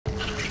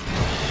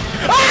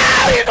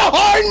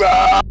behind me!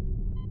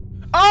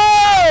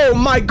 Oh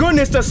my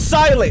goodness, the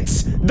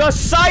silence! The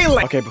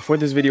silence! Okay, before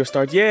this video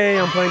starts, yay,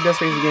 I'm playing Dead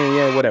Space again,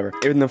 yeah, whatever.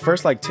 In the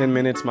first like 10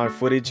 minutes, my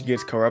footage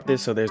gets corrupted,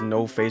 so there's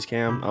no face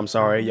cam. I'm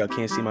sorry, y'all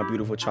can't see my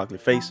beautiful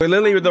chocolate face. But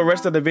literally the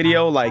rest of the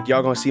video, like,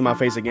 y'all gonna see my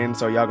face again,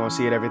 so y'all gonna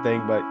see it,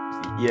 everything, but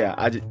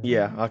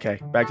yeah, okay,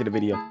 back to the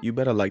video. You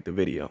better like the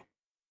video.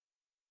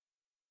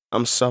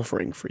 I'm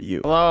suffering for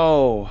you.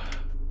 Hello.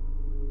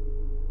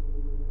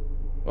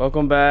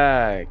 Welcome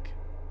back.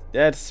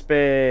 Dead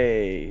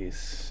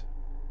Space.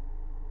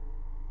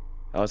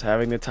 I was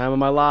having the time of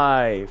my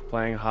life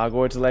playing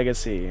Hogwarts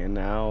Legacy, and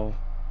now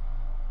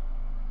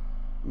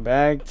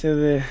back to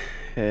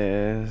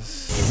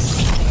this.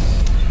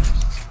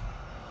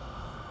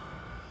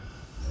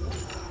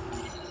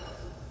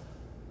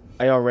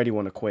 I already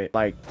want to quit.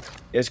 Like,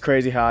 it's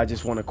crazy how I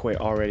just want to quit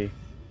already.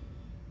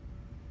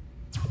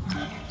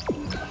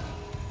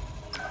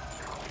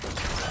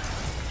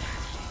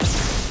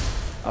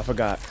 I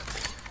forgot.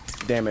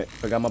 Damn it.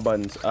 Forgot my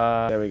buttons.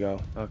 There we go.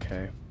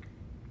 Okay.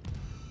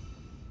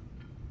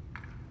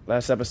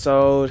 Last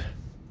episode.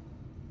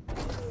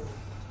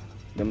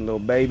 Them little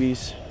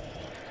babies.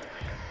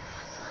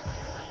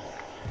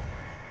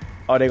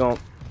 Are they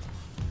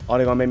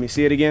gonna make me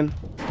see it again?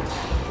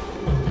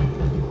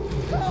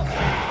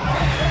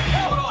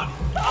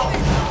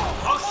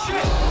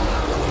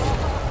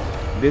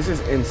 This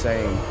is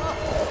insane.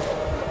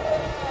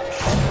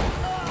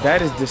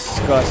 That is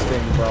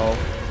disgusting, bro.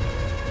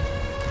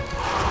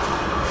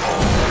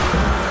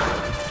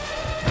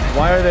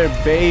 Why are there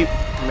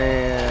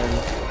man?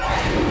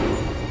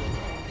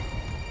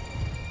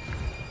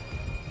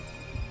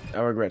 I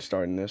regret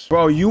starting this.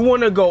 Bro, you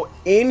wanna go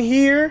in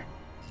here?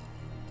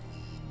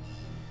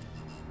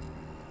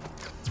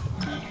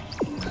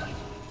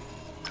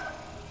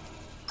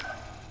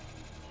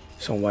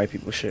 Some white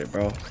people shit,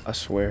 bro. I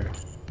swear.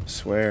 I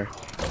swear.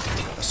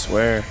 I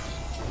swear.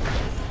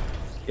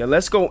 Yeah,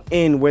 let's go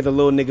in where the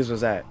little niggas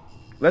was at.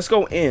 Let's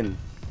go in.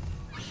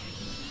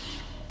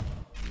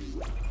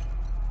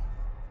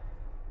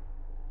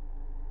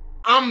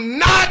 I'm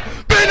not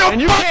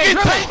gonna fucking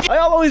take it! Why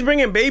y'all always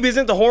bringing babies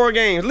into horror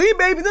games? Leave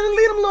them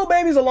little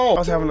babies alone. I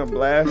was having a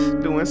blast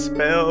doing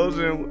spells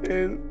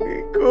and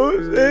cool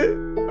shit.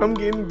 I'm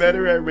getting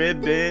better at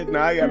Red Dead.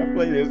 Now I gotta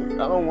play this.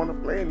 I don't wanna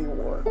play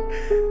anymore.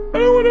 I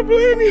don't wanna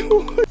play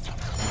anymore.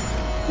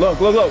 Look,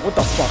 what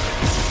the fuck?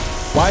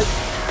 Why?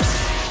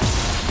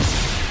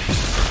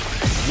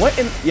 What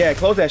in? Yeah,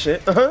 close that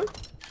shit.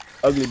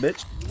 Ugly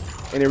bitch.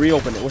 And then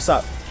reopen it. What's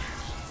up?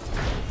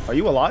 Are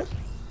you alive?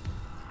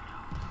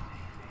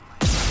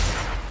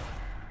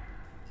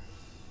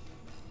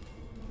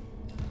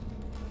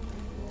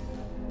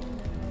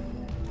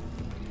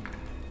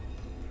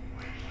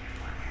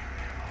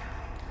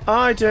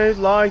 I don't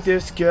like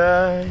this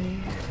guy.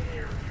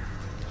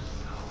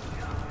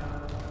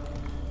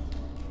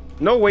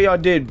 No way y'all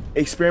did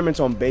experiments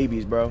on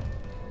babies, bro.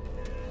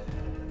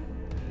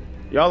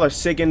 Y'all are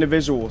sick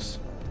individuals.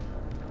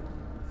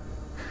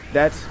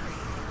 That's...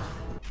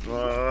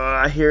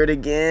 I hear it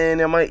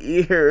again in my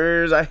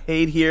ears. I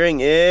hate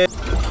hearing it.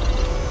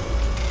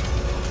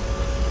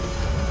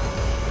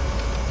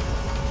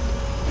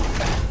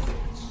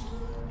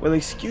 Well,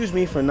 excuse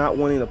me for not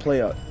wanting to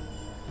play up.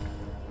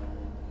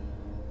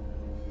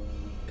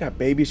 Got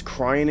babies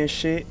crying and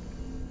shit.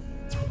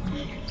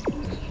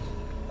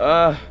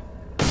 Oh,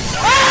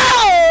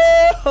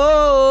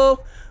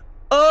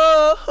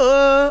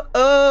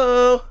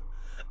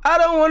 I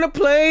don't want to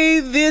play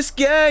this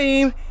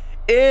game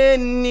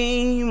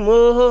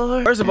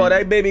anymore. First of all,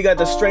 that baby got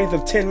the strength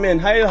of 10 men.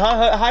 How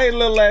your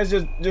little ass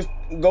just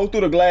go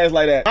through the glass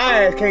like that?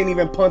 My ass can't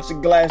even punch the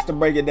glass to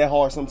break it that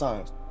hard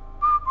sometimes.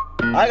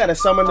 I gotta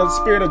summon the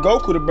spirit of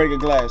Goku to break a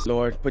glass.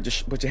 Lord, put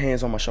your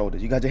hands on my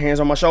shoulders. You got your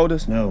hands on my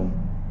shoulders? No.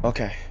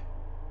 Okay.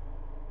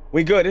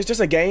 We good. It's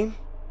just a game.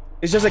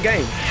 It's just a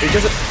game. It's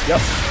just a...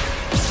 Yep.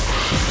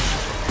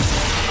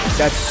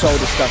 That's so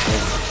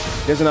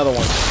disgusting. There's another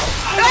one.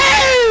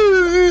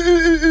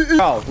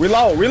 Oh,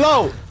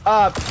 reload.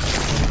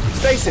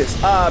 Stasis.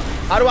 How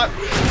do I...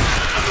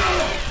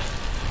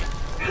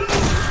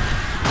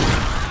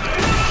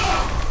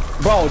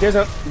 Bro,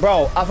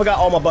 bro, I forgot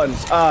all my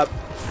buttons.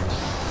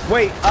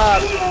 Wait,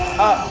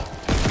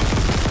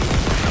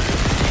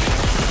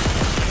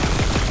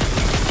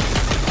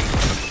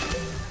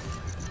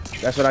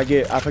 that's what I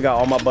get. I forgot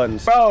all my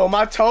buttons. Bro,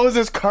 my toes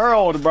is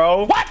curled,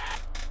 bro. What?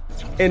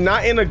 And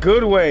not in a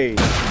good way.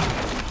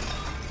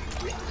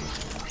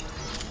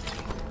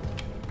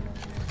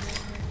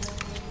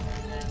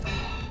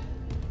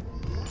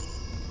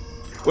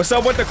 What's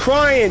up with the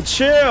crying?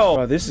 Chill.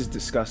 Bro, this is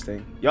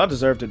disgusting. Y'all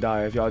deserve to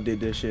die if y'all did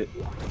this shit.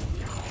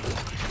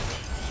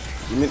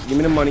 Give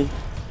me the money.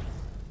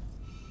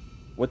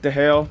 What the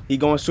hell? He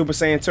going Super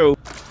Saiyan 2.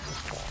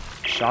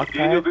 Shock pad?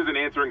 Daniels isn't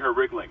answering her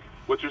rig link.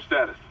 What's your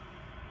status?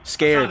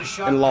 Scared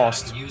and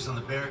lost. Used on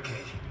the barricade.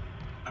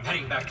 I'm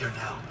heading back there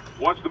now.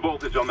 Watch the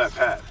voltage on that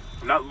pad.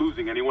 I'm not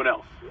losing anyone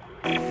else.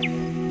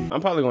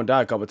 I'm probably gonna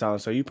die a couple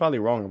times, so you're probably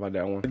wrong about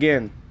that one.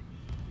 Again,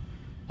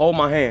 hold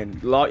my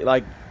hand.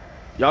 Like,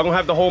 Y'all gonna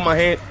have to hold my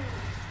hand.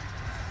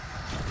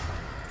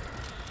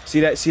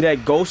 See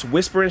that ghost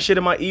whispering shit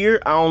in my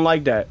ear? I don't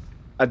like that.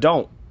 I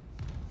don't.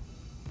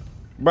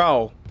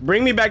 Bro,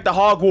 bring me back to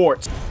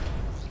Hogwarts.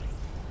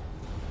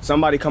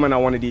 Somebody coming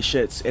out one of these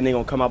shits and they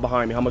gonna come out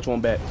behind me. How much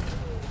won't bet?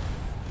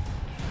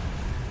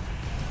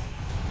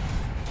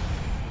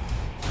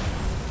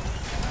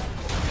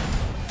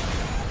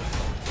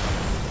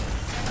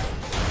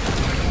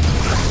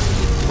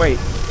 Wait.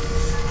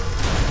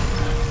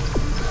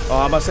 Oh,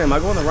 I'm about to say, am I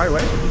going the right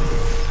way?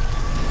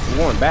 I'm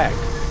going back.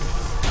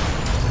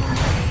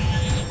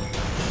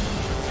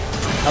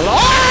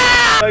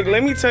 Hello? Like,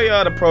 let me tell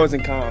y'all the pros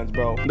and cons,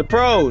 bro. The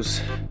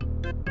pros.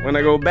 When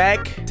I go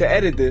back to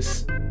edit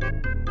this,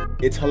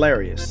 it's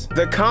hilarious.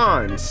 The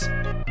cons.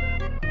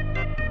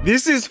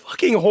 This is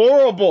fucking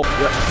horrible.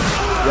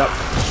 Yep.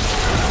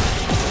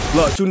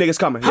 Look, 2 niggas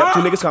coming. Yep, 2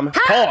 niggas coming.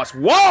 Pause.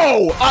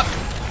 Whoa!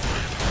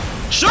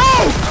 Shoot!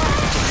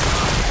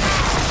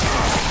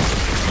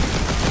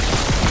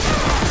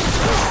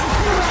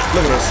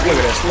 Look at this, look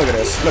at this, look at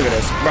this, look at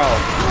this, bro.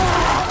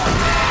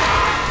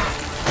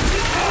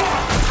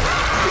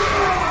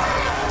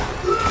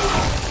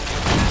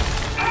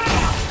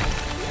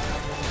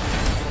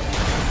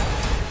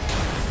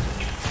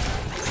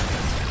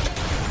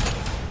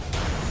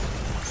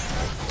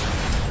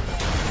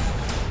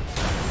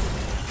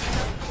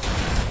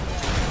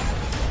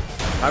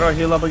 How do I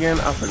heal up again?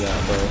 I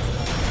forgot, bro.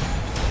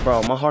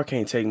 Bro, my heart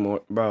can't take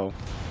more, bro.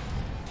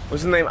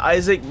 What's his name?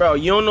 Isaac? Bro,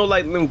 you don't know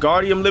like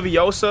Wingardium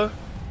Leviosa?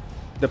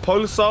 The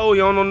Polar Soul,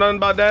 you don't know nothing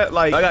about that?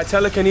 Like, I got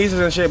telekinesis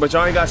and shit, but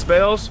y'all ain't got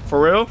spells?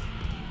 For real?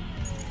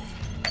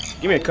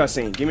 Give me a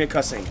cutscene. Give me a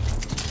cutscene.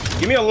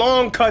 Give me a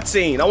long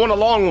cutscene. I want a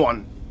long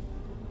one.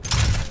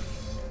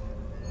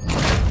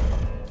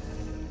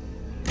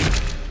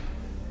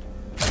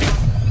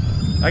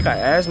 I got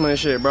asthma and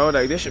shit, bro.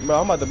 Like, this shit, bro,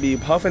 I'm about to be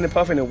puffing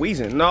and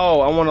wheezing.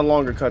 No, I want a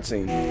longer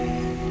cutscene.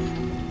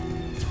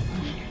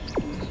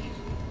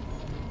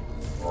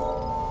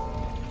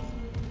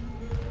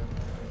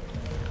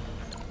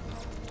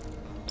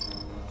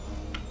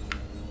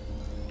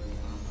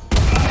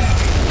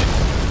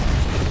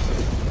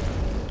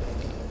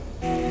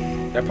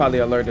 That probably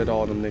alerted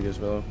all them niggas,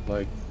 bro.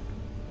 Like,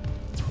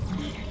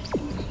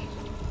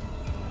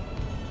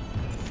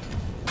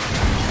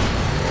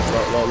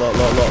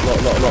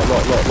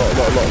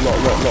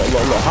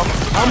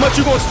 how much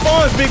you gonna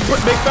spawn, big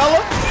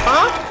fella?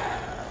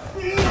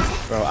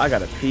 Huh? Bro, I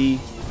gotta pee.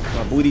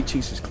 My booty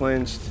cheeks is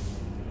clenched.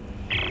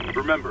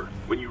 Remember,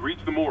 when you reach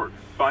the morgue,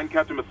 find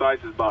Captain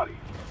Mathias' body.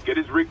 Get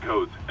his rig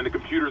codes, and the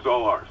computer's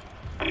all ours.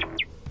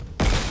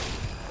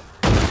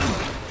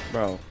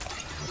 Bro.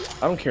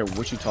 I don't care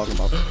what you talking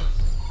about.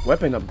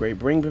 Weapon upgrade.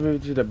 Bring me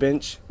to the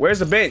bench. Where's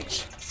the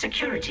bench?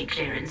 Security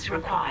clearance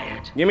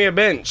required. Give me a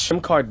bench.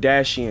 Kim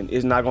Kardashian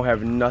is not gonna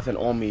have nothing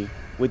on me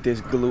with this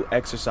glue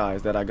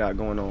exercise that I got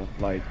going on.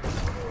 Like,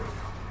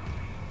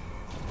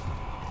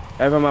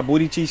 having my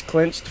booty cheeks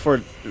clenched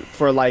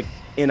for like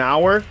an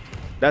hour,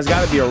 that's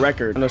gotta be a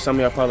record. I know some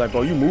of y'all probably like,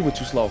 bro, you moving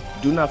too slow.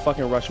 Do not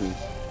fucking rush me.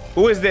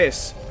 Who is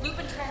this? Loop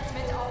and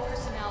transmit to all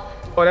personnel.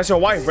 Oh, that's your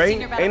wife, right?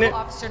 Senior Medical Ain't it?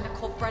 Officer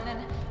Nicole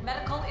Brennan.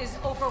 Medical is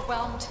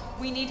overwhelmed.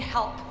 We need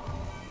help.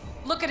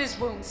 Look at his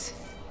wounds.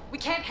 We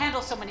can't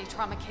handle so many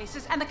trauma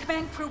cases, and the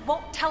command crew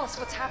won't tell us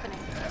what's happening.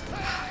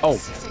 Oh,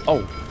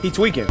 he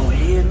tweaking. Oh,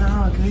 yeah,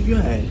 nah,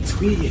 good.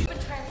 Tweaking.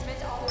 Transmit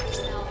to all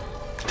personnel.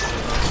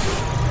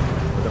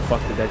 What the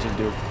fuck did that just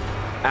do?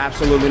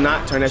 Absolutely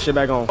not. Turn that shit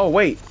back on. Oh,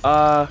 wait.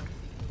 Put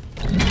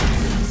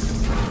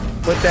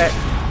that.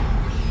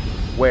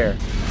 Where?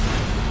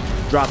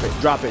 Drop it,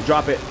 drop it,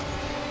 drop it.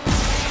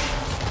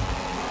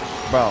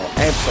 Bro,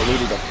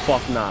 absolutely the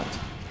fuck not.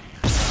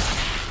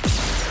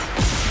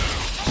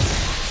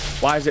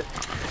 Why is it?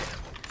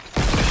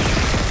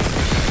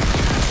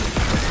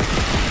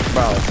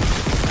 Bro.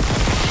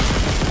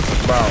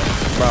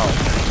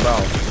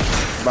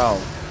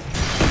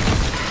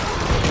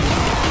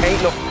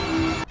 Ain't no.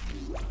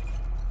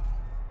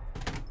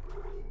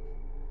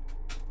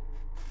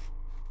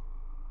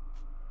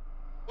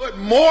 What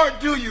more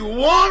do you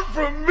want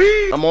from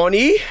me? I'm on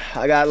E.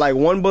 I got like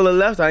 1 bullet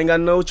left. I ain't got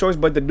no choice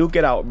but to duke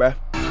it out, bruh.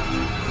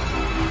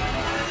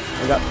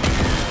 I got.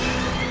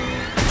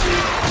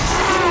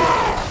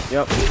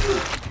 Yep.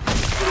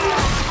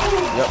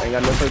 Ain't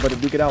got no choice but to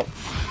duke it out.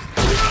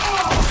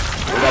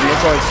 Ain't got no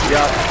choice.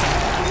 Yep.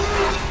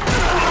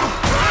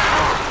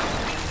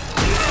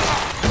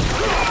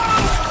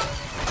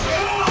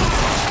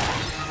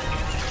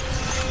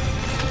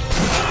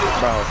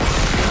 Bro.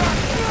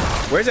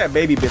 Where's that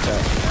baby bitch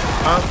at?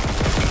 Huh?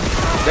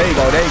 There you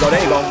go, there you go,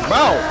 there you go.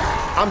 Bro!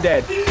 I'm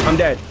dead. I'm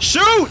dead.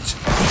 Shoot!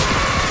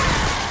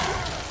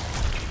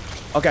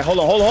 Okay, hold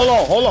on.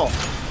 Hold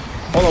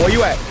on, where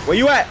you at? Where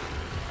you at?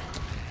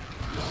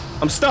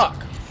 I'm stuck.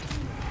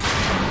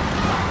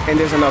 And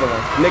there's another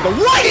one. Nigga,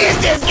 what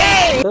is this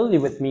game? Ability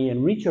with me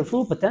and reach your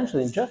full potential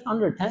in just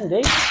under 10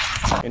 days.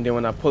 And then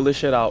when I pull this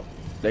shit out,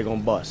 they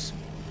gonna bust.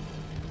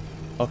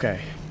 Okay.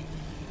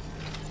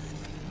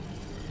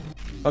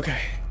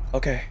 Okay.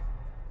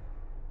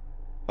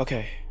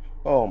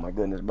 Oh my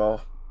goodness, bro.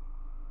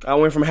 I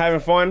went from having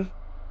fun,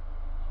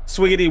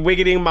 swiggity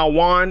wiggiting my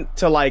wand,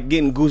 to like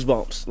getting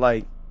goosebumps.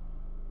 Like,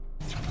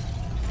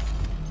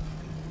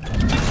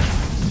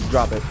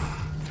 drop it.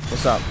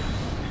 What's up?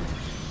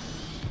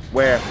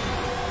 Where?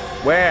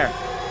 Where?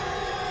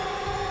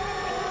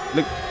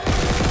 Look.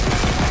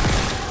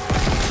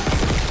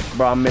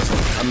 Bro, I'm missing.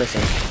 I'm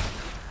missing.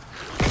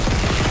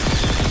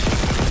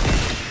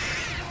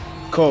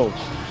 Cool.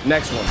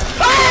 Next one.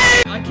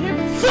 I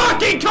can't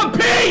fucking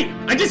compete!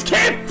 I just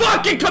can't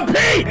fucking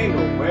compete! Ain't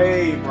no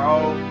way,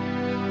 bro.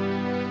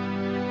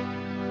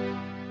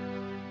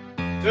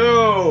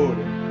 Dude.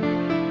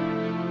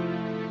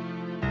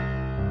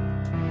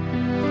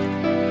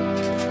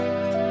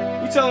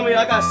 You telling me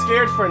I got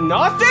scared for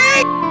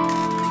nothing?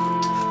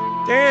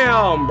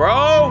 Damn,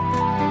 bro.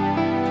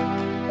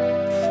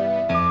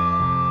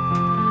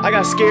 I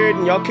got scared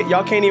and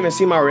y'all can't even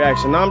see my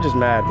reaction. Now I'm just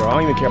mad, bro. I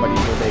don't even care about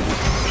these little babies.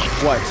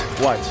 What?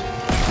 What?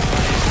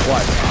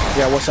 What?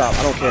 Yeah, what's up?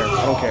 I don't care.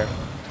 I don't care.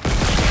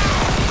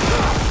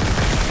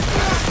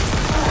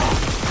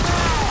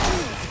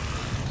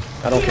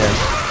 I don't care.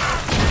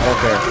 I don't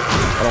care.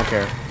 I don't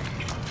care.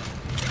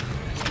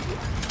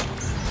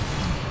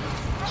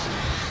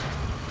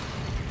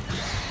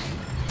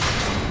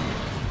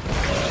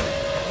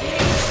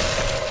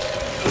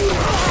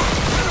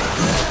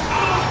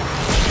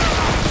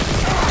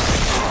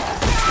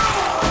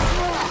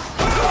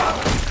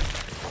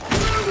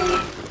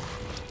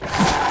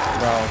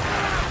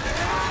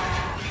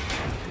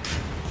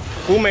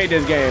 Who made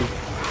this game?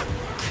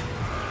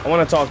 I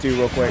want to talk to you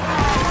real quick. But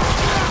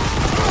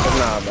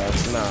nah, bro.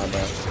 Nah,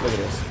 bro. Look at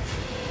this.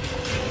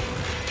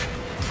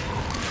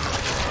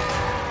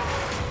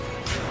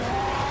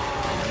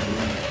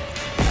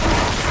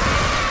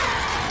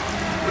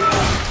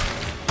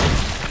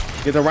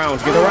 Get the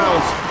rounds. Get the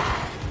rounds.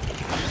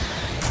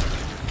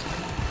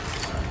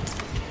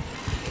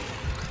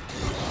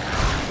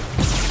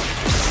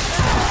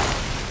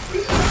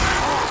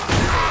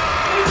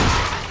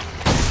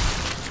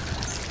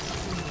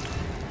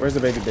 Where's the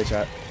baby bitch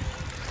at?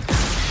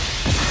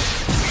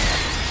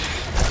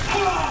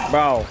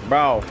 Bro,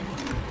 bro,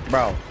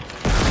 bro.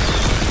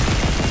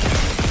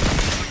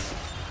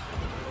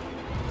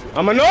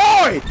 I'm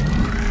annoyed!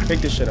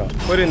 Take this shit up.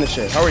 Put it in the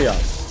shit. Hurry up.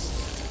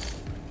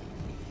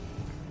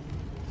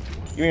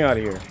 Get me out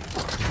of here.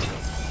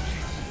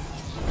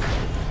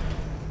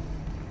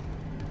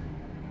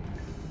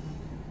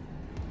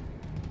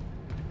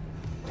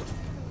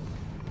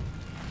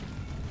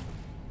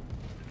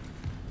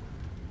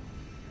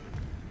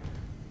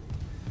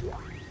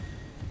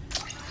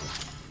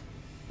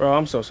 Bro,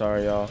 I'm so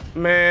sorry, y'all.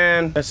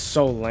 Man, that's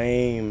so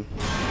lame.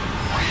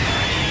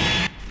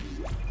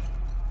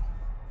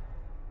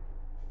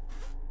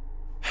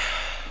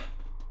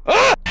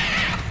 Ah!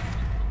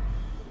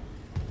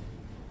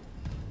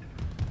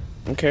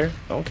 Don't care.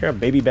 I don't care,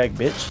 baby back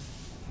bitch.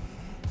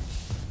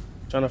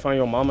 Trying to find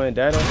your mama and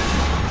dada.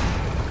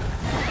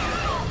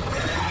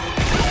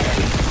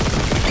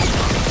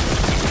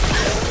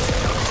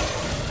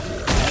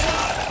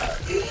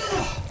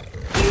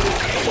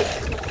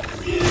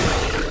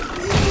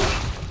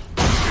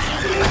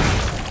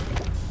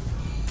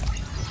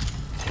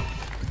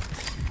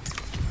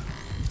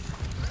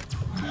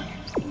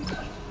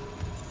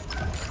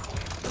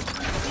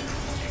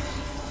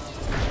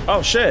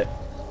 Oh shit.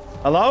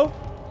 Hello?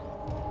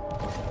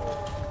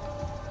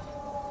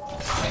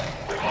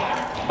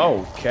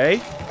 Okay.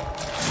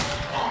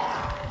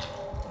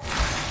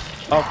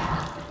 Oh.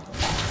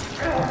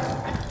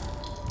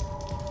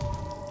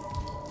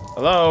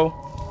 Hello?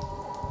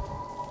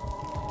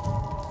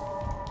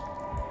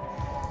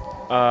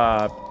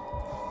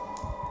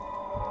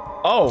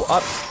 Oh,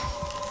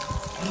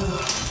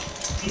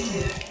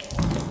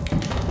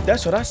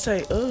 that's what I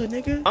say,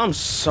 nigga. I'm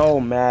so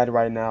mad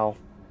right now.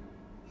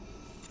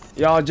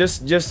 Y'all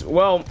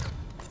well,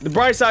 the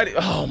bright side,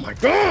 oh my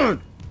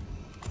god.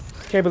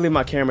 Can't believe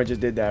my camera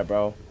just did that,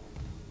 bro.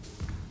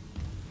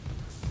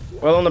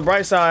 Well, on the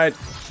bright side,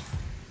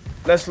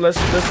 let's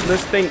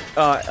think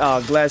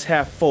glass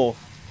half full.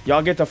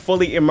 Y'all get to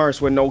fully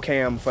immerse with no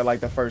cam for like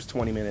the first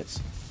 20 minutes.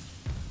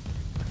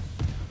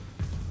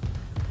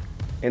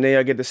 And then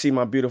y'all get to see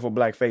my beautiful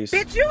black face.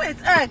 Bitch, you is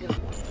ugly.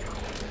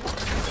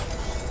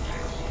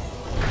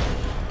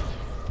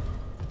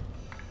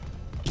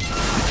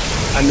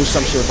 I knew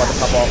some shit was about to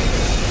pop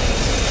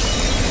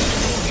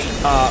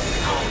off.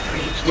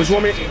 Which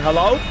woman?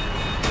 Hello?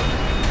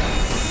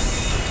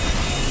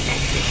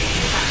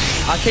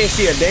 I can't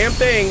see a damn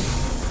thing.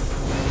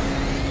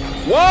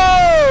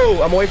 Whoa! I'm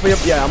gonna wait for him.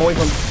 Yeah, I'm gonna wait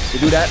for him to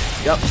do that.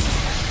 Yep.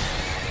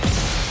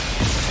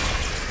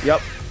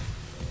 Yep.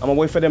 I'm gonna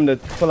wait for them to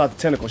pull out the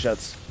tentacle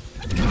shots.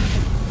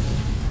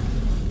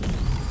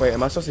 Wait,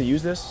 am I supposed to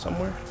use this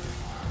somewhere?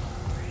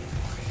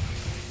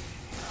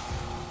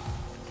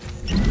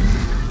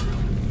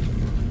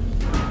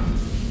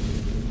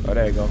 Oh,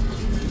 there you go.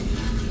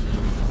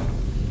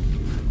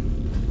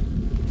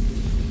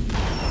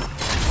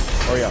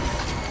 Hurry up.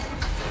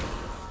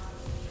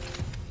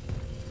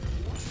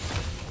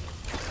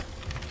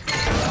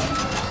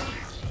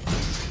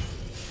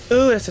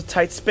 Ooh, that's a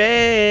tight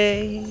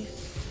space.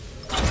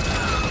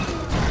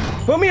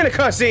 Put me in a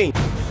cutscene.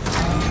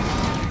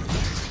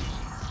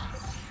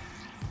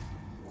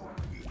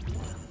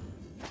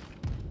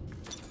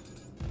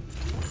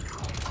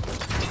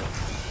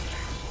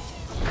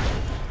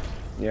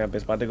 Yeah,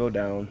 it's about to go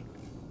down.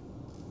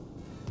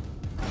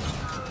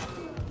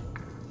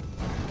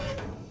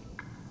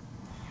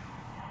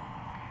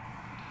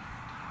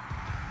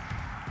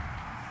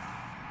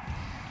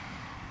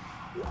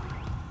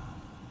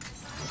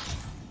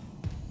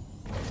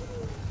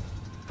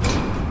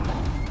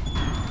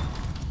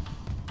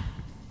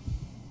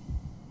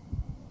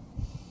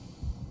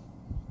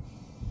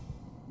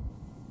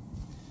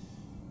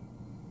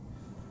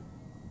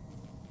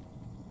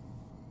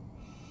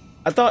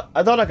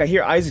 I thought I could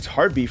hear Isaac's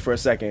heartbeat for a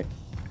second.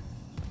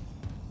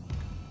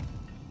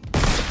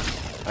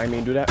 I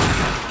mean, do that.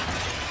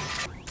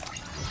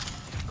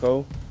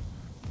 Cool.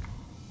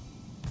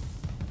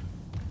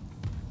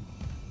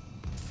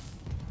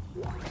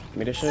 Give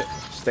me this shit.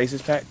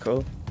 Stasis pack.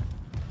 Cool.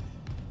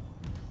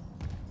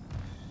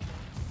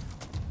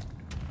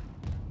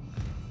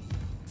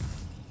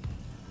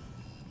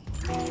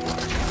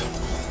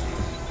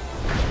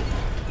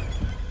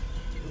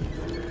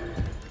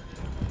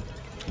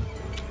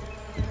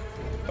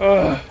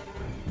 Ugh.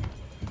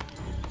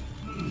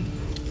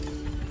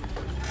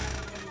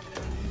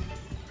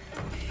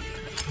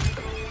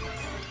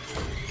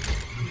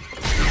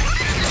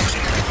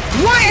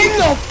 What in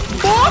the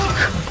fuck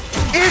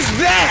is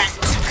that?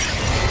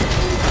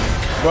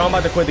 Bro, I'm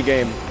about to quit the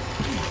game.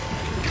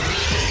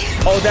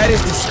 Oh, that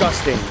is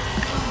disgusting.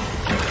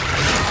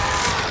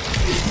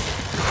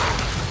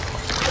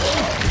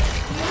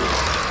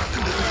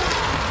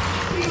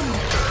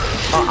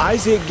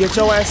 Isaac, get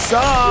your ass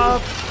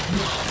up.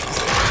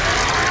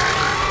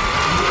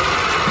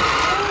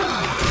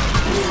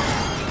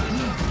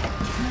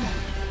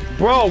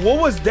 Bro, what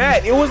was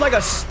that? It was like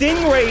a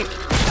stingray.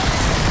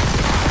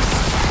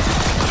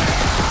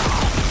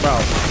 Bro,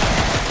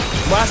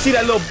 I see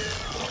that little...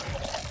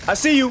 I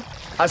see you.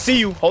 I see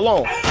you. Hold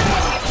on.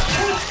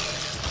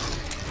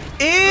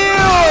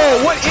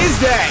 Ew! What is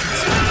that?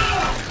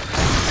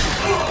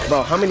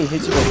 Bro, how many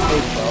hits you gonna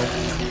take, bro?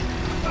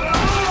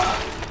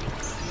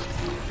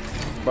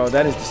 Bro,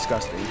 that is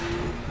disgusting.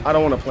 I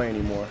don't want to play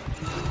anymore.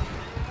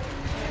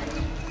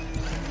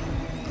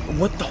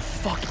 What the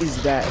fuck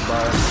is that,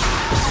 bro?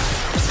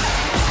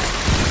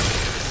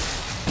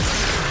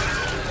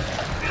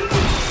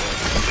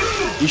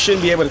 You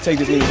shouldn't be able to take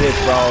this many hits,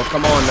 bro.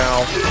 Come on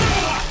now.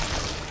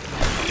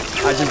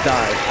 I just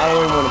died. I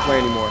don't even want to play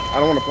anymore. I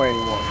don't want to play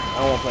anymore. I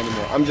don't want to play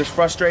anymore. I'm just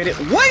frustrated.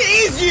 What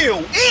is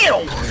you?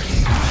 Ew!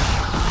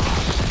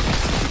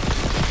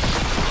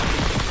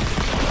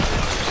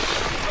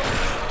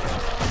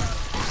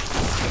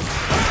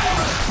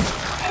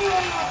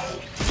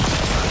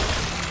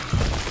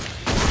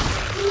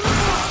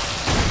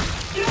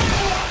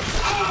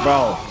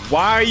 Bro,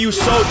 why are you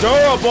so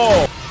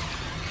durable?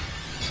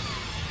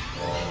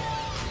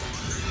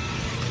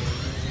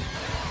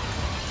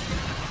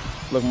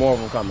 Look, more of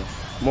them coming.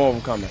 More of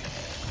them coming.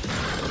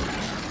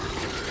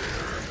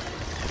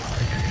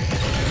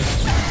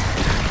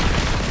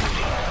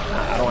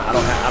 I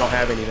don't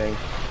have anything.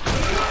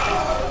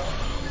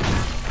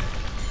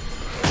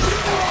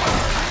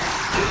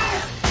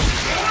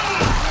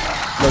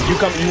 Look, you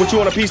come. What, you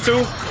want a piece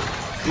too?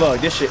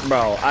 Look, this shit,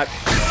 bro. I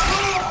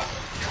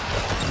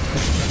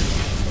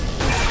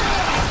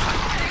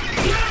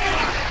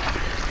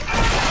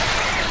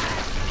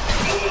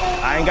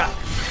ain't got.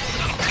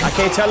 I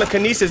can't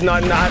telekinesis,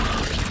 not.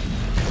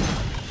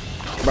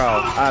 Bro,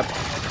 I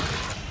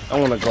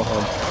want to go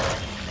home.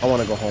 I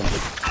want to go home.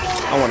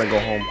 I want to go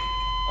home.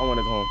 I want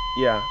to go home.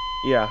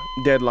 Yeah.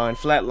 Deadline,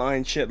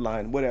 flatline,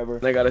 shitline,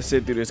 whatever. I gotta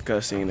sit through this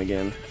cutscene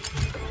again.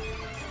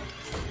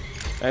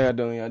 How y'all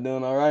doing? Y'all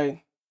doing all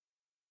right?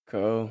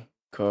 Cool.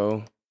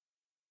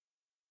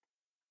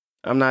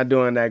 I'm not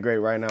doing that great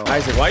right now.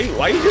 Isaac, why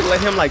you just let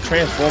him like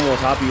transform on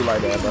top of you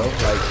like that, bro?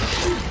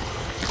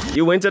 Like,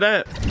 you into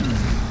that?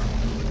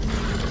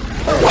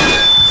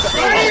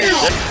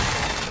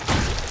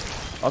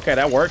 Okay,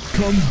 that worked.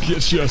 Come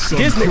get your some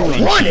this nigga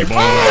running.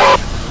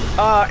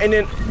 And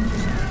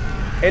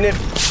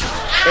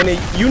then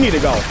you need to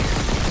go.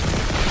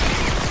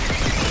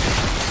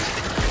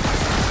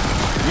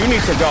 You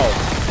need to go.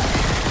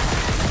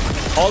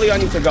 All of y'all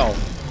need to go.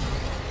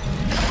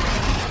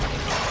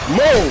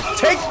 Move.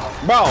 Take,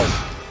 bro.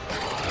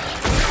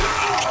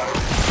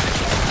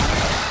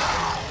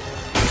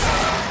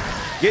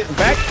 Get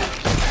back.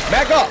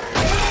 Back up.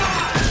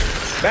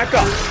 Back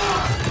up.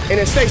 And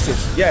then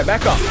stasis. Yeah,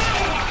 back up.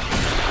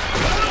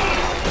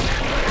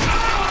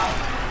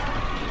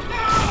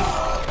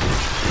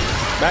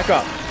 Back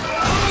up.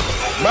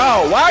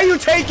 Bro, why are you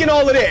taking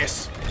all of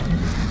this?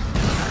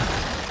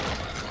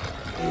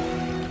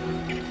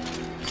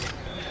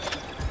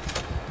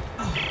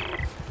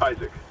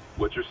 Isaac,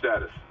 what's your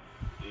status?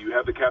 Do you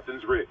have the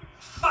captain's rig?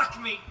 Fuck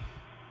me!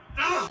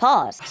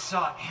 Pause. I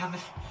saw it,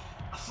 Hammond.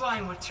 A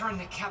flying would turn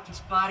the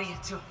captain's body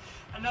into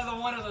another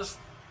one of those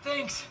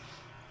things.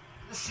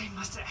 The same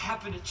must have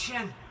happened to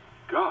Chen.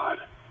 God.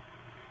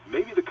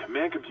 Maybe the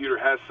command computer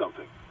has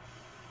something.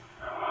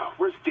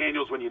 Where's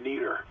Daniels when you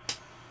need her?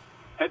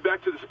 Head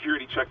back to the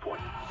security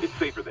checkpoint. It's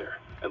safer there.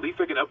 At least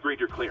I can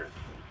upgrade your clearance.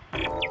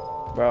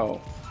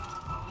 Bro.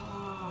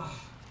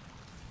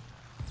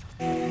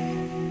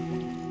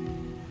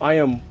 I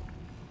am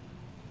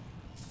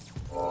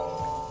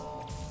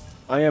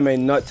a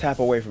nut tap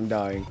away from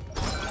dying.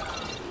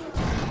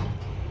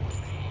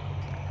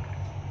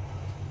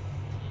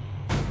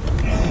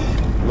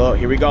 Look,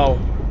 here we go.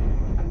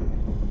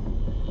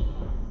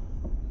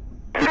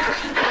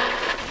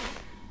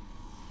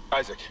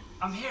 Isaac.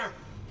 I'm here.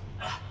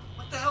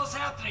 What the hell's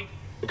happening?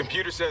 The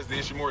computer says the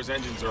Ishimura's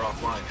engines are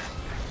offline.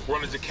 We're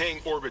on a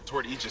decaying orbit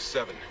toward Aegis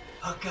 7.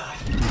 Oh god.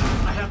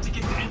 I have to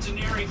get to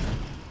engineering.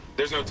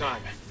 There's no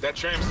time. That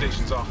tram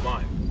station's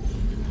offline.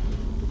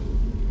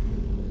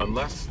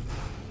 Unless...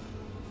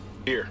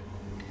 Here.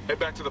 Head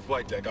back to the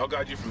flight deck. I'll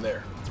guide you from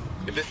there.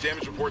 If this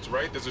damage report's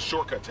right, there's a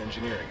shortcut to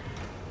engineering.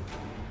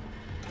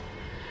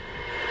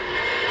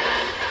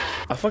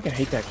 I fucking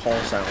hate that call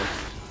sound.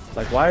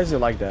 Like, why is it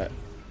like that?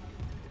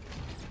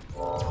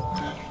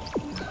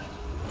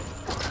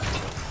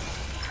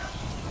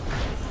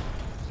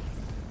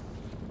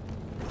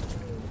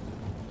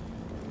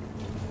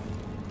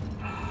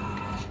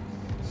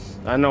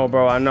 I know,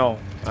 bro. I know.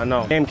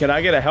 Game, can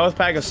I get a health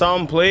pack or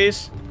something,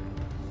 please?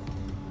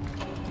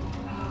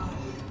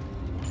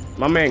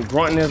 My man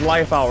grunting his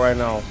life out right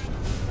now.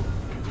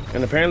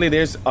 And apparently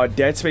there's a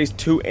Dead Space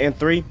 2 and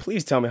 3.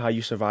 Please tell me how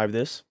you survived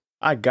this.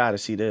 I gotta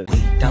see this. We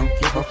don't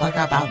give a fuck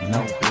about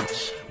no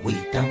bitch. We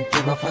don't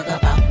give a fuck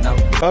about no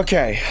bitch.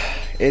 Okay,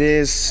 it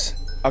is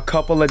a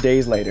couple of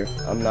days later.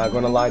 I'm not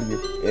gonna lie to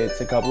you.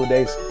 It's a couple of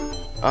days.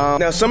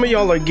 Now, some of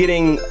y'all are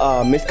getting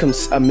a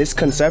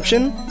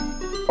misconception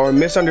or a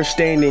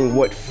misunderstanding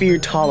what fear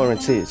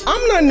tolerance is.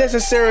 I'm not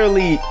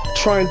necessarily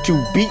trying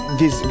to beat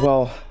this.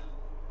 Well,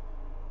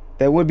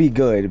 that would be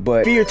good,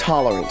 but fear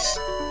tolerance.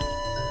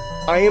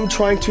 I am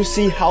trying to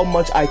see how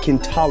much I can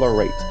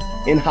tolerate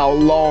and how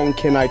long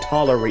can I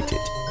tolerate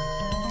it.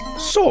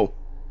 So,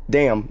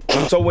 damn.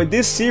 So with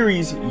this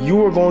series,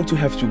 you are going to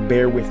have to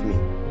bear with me.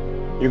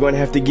 You're going to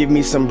have to give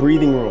me some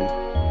breathing room,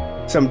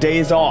 some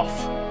days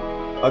off,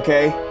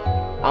 okay?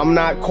 I'm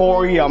not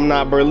Corey, I'm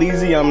not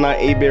Berlizzi, I'm not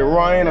 8-Bit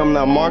Ryan, I'm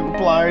not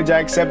Markiplier,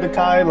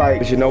 Jacksepticeye. Like,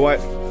 but you know what?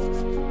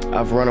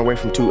 I ran away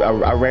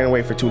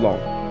for too long.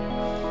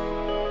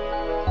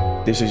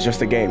 This is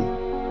just a game.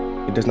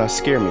 It does not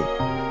scare me.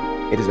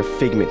 It is a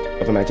figment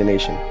of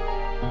imagination.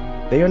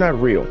 They are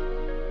not real.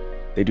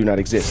 They do not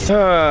exist.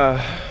 I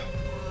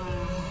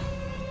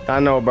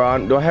know,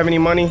 bro. Do I have any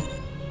money?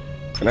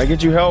 Can I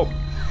get you help?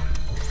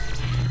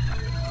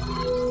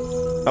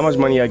 How much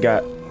money I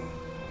got?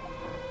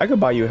 I could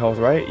buy you health,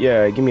 right?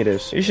 Yeah, give me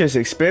this. This shit's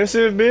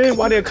expensive, bitch.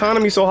 Why the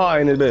economy so high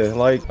in this bit?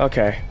 Like,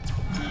 okay.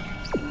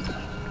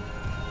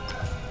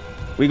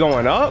 We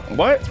going up?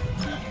 What?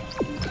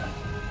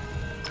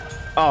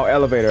 Oh,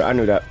 elevator. I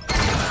knew that.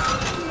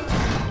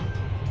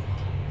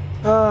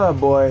 Oh,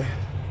 boy.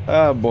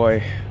 Oh,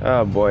 boy.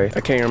 Oh, boy. I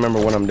can't remember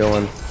what I'm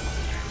doing.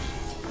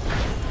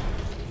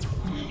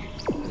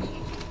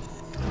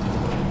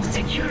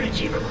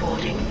 Security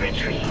recording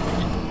retrieved.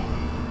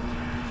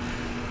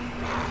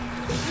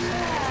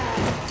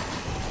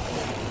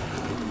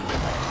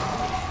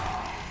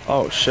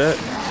 Oh, shit.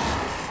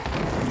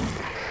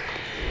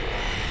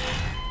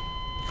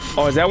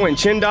 Oh, is that when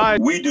Chin died?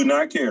 We do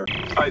not care.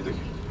 Isaac,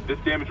 this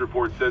damage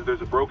report says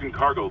there's a broken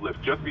cargo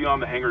lift just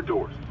beyond the hangar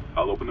doors.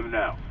 I'll open them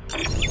now.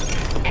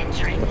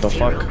 Entering What the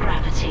zero fuck?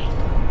 gravity.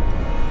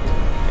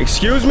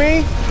 Excuse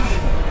me?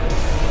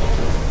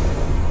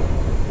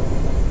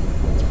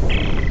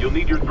 You'll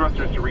need your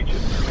thrusters to reach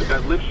it, but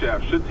that lift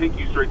shaft should take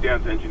you straight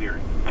down to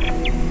engineering.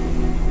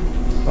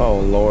 Oh,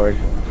 Lord.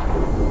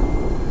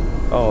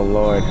 Oh,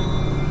 Lord.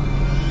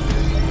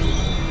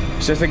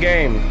 It's just a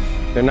game.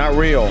 They're not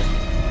real.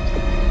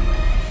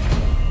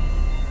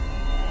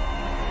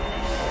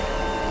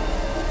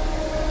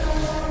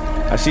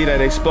 I see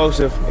that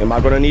explosive. Am I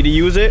gonna need to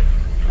use it?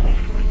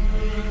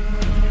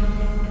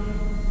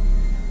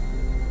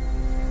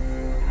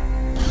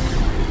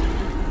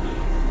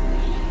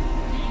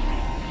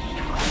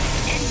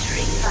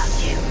 Entering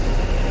vacuum.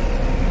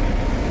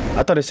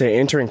 I thought it said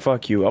entering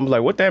fuck you. I'm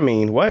like, what that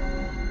mean? What?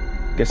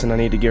 Guessing I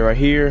need to get right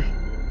here.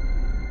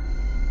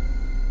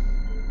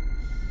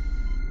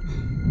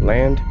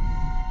 Land.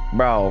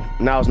 Bro,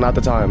 now's not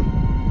the time.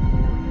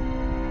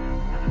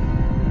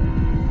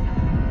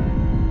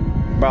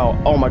 Bro,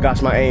 oh my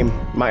gosh, my aim.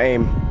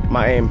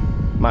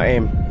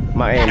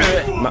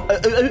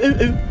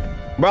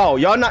 Bro,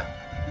 y'all not.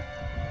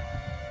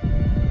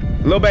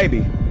 Little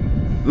baby.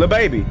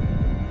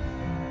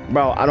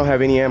 Bro, I don't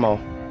have any ammo.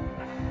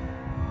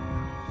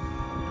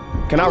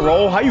 Can I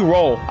roll? How you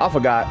roll? I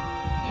forgot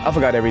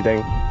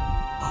everything.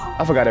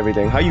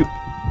 How you?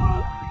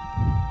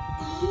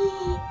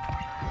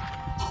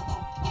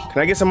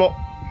 Can I get some more?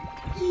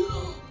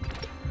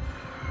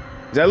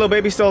 Is that little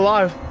baby still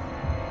alive?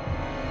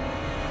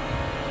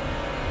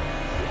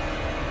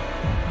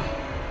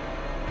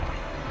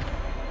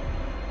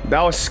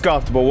 That was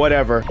scuffed, but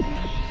whatever.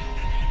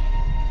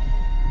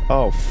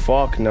 Oh,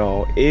 fuck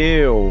no.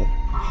 Ew.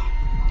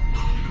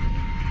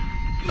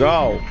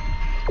 Go.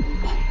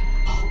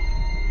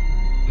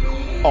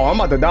 Oh, I'm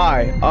about to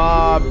die.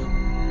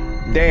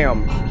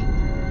 Damn.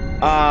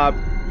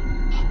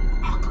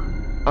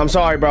 I'm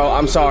sorry, bro.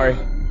 I'm sorry.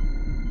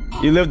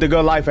 You lived a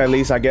good life, at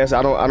least, I guess.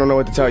 I don't know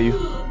what to tell you.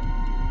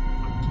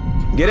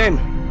 Get in.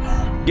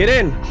 Get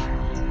in.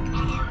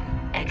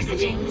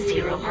 Exiting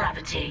zero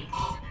gravity.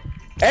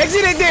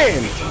 Exit it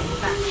then.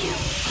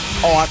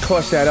 Oh, I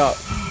clutched that up.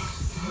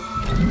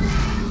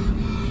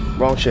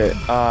 Wrong shit.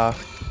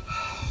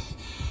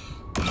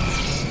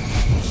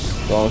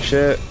 Wrong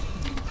shit.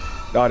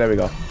 Oh, there we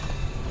go.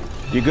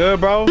 You good,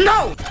 bro?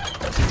 No!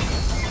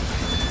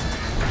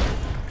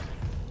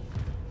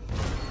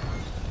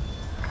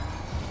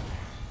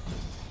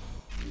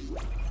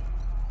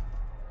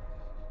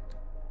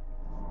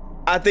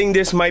 I think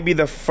this might be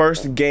the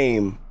first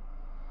game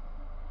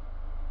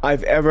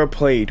I've ever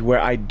played where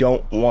I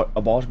don't want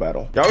a boss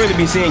battle. Y'all really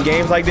be seeing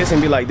games like this and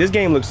be like, this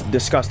game looks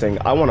disgusting.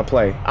 I want to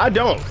play. I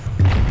don't.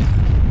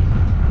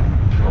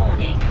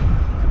 Warning.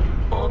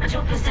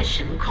 Orbital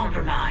position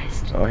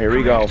compromised. Oh, here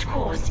we go. Correct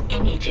course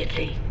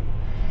immediately.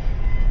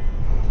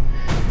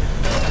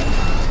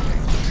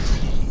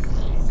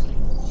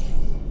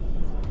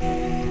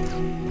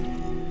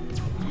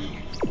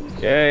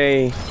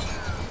 Yay.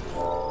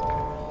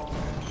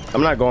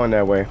 I'm not going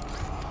that way.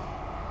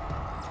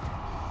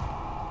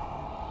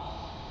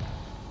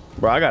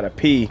 Bro, I gotta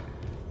pee.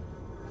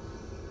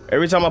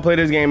 Every time I play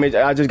this game,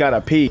 I just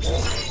gotta pee.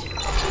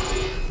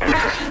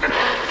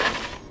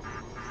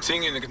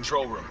 Seeing you in the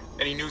control room.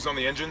 Any news on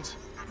the engines?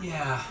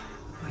 Yeah,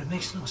 but it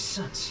makes no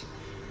sense.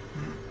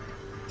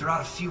 They're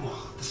out of fuel.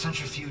 The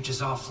centrifuge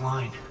is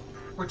offline.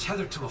 We're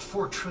tethered to a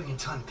 4 trillion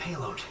ton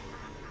payload.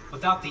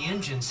 Without the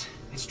engines,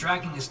 it's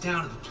dragging us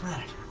down to the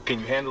planet. Can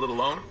you handle it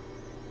alone?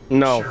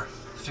 No. Sure.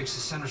 Fix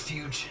the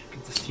centrifuge,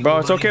 get the fuel Bro,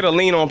 it's okay to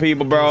lean on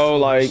people, bro.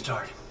 Like,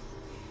 start.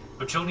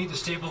 But you'll need to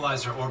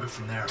stabilize our orbit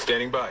from there.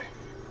 Standing by.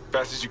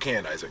 Fast as you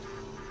can, Isaac.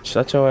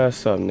 shut your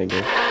ass up,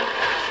 nigga.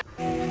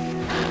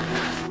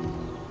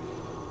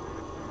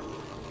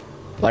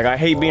 Like, I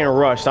hate being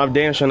rushed. I'm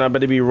damn sure not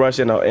better be rushed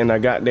in a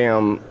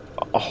goddamn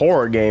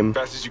horror game.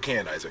 Fast as you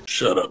can, Isaac.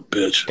 Shut up,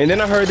 bitch. And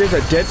then I heard there's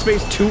a Dead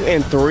Space 2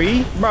 and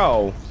 3,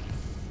 bro.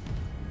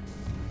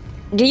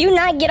 Do you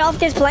not get off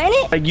this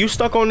planet? Like, you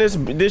stuck on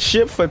this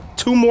ship for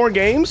 2 more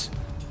games?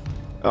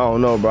 Oh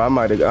no, bro.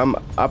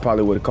 I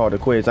probably would have called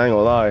it quits. I ain't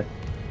gonna lie.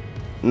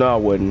 No, I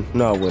wouldn't.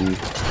 No, I wouldn't.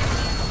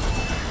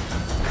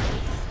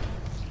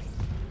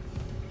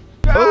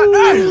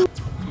 Ooh.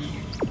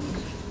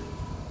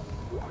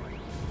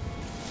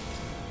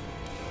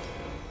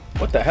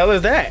 What the hell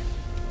is that?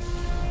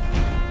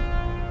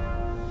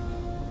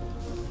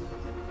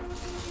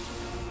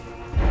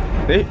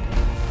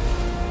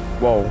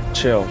 Whoa,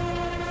 chill.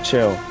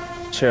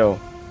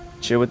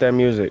 Chill with that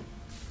music.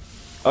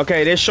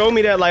 Okay, they showed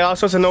me that, like, I was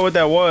supposed to know what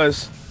that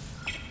was.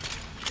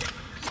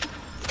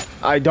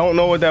 I don't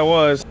know what that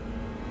was.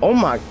 Oh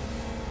my.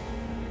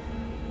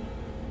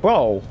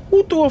 Bro,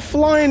 who threw a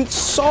flying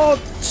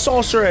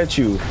saucer at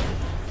you?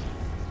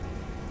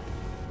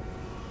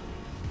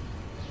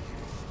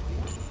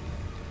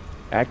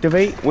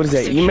 Activate? What is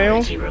that,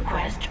 email? Security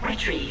request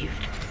retrieved.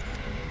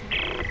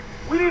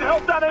 We need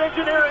help down at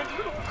engineering.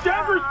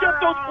 Danvers, get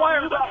those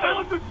wires up. Tell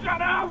us to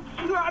shut out.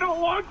 I don't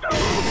want to.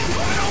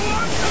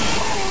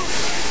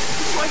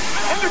 Like,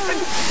 Henderson,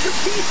 your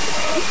teeth.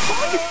 He's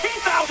pulling his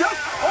teeth out.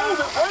 Just hold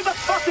it. Where the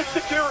fuck is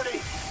security?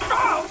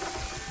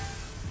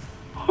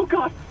 Oh,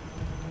 God.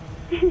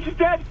 He's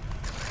dead.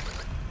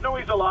 No,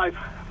 he's alive.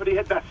 But he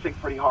hit that sink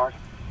pretty hard.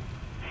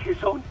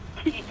 His own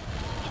teeth.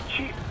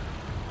 Chief,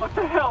 what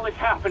the hell is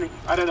happening?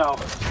 I don't know.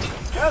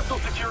 Cancel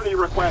security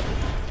request.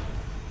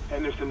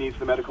 Henderson needs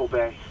the medical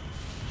bay.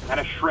 And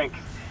a shrink.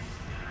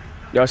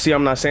 Y'all see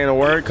I'm not saying a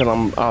word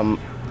because I'm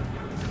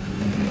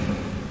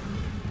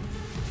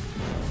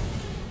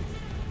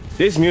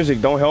this music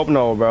don't help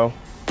no, bro.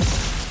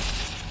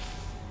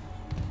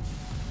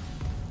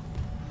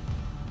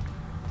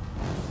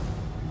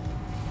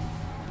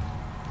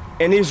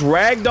 And these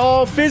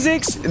ragdoll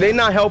physics, they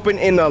not helping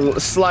in the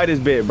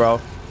slightest bit, bro.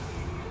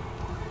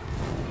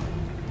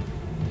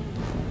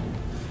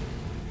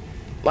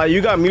 Like,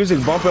 you got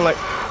music bumping like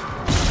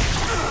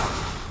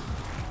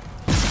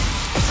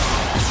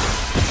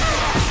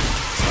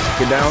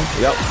get down.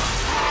 Yep.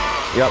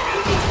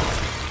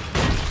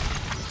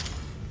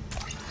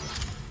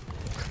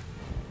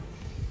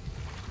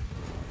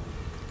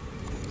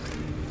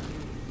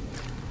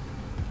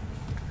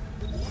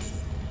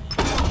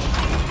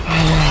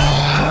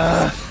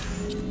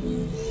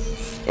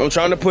 I'm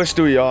trying to push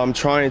through, y'all. I'm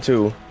trying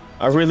to.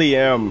 I really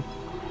am.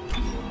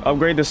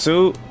 Upgrade the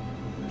suit.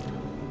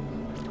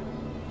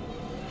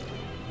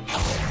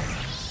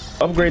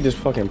 Upgrade this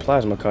fucking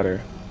plasma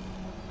cutter.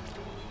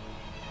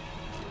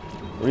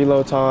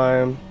 Reload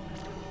time.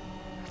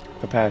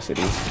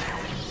 Capacity.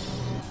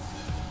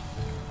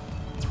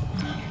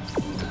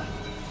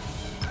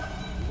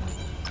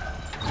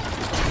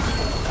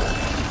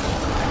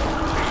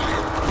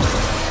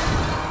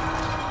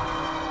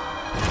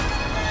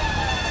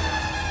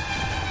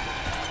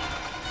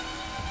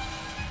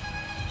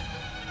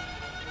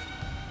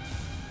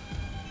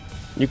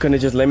 You couldn't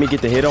have just let me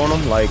get the hit on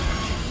him, like.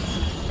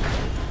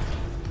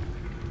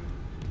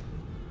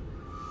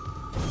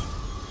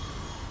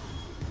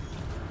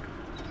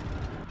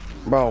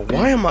 Bro,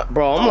 why am I,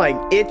 bro? I'm like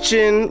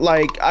itching,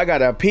 like I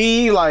gotta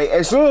pee. Like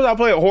as soon as I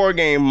play a horror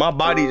game, my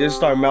body just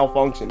start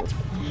malfunctioning.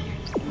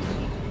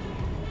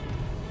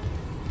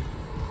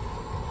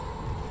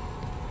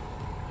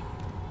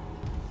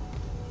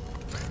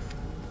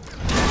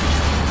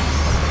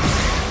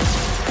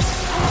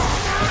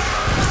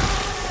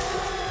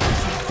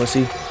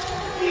 Pussy.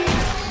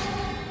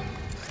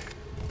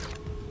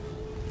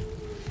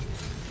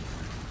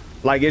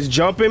 Like it's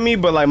jumping me,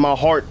 but like my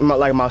heart,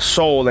 like my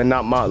soul, and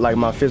not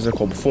my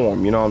physical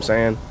form. You know what I'm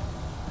saying?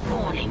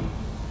 Warning.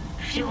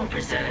 Fuel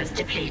reserves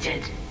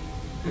depleted.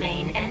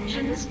 Main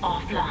engines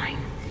offline.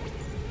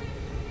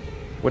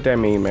 What that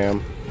mean,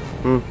 ma'am?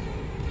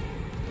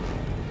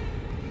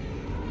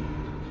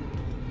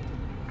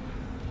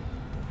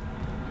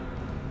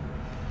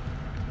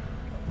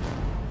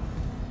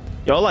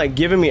 Y'all like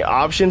giving me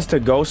options to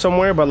go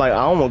somewhere, but like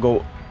I don't want to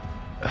go.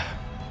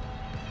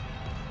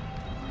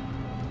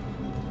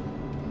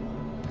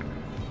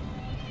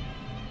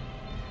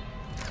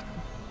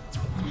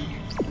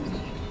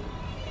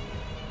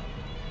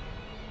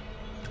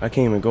 I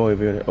can't even go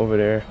over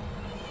there.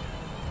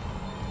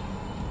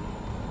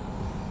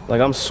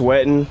 Like I'm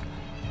sweating.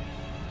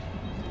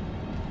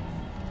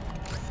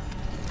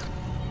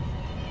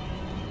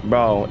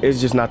 Bro,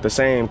 it's just not the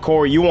same.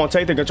 Corey, you want to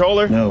take the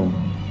controller? No.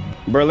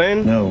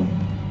 Berlin? No.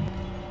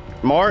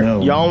 Mark,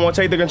 No. y'all want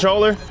to take the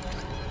controller?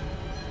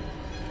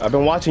 I've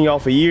been watching y'all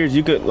for years.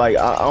 You could like,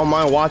 I don't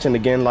mind watching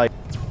again. Like.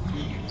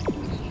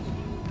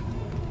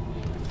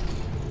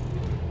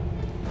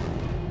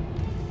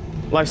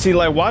 Like, see,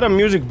 like, why the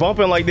music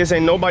bumping like this?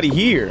 Ain't nobody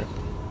here.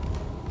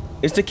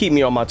 It's to keep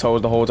me on my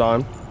toes the whole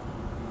time.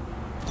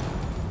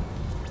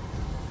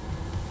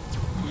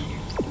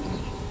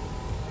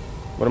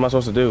 What am I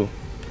supposed to do?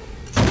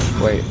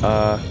 Wait,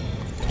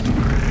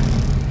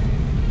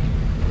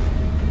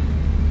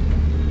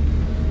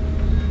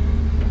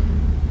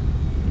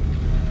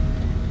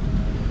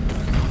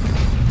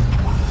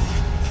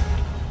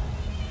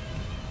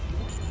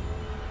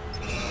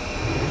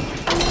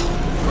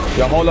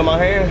 y'all holding my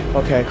hand?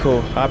 Okay,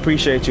 cool. I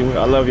appreciate you.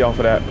 I love y'all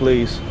for that,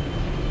 please.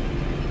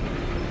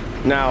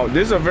 Now,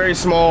 this is a very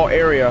small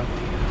area.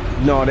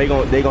 No, they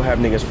gonna have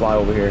niggas fly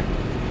over here.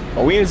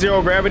 Are we in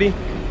zero gravity?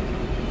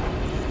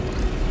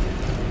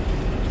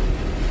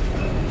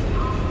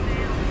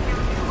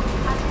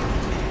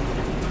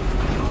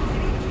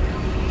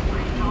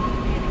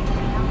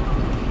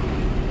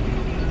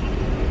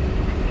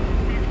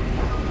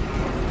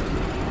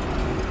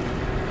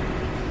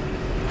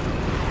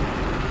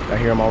 I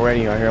hear him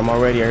already. I hear him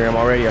already. I hear him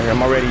already. I hear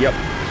him already. Yep.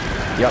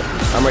 Yep.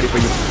 I'm ready for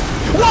you.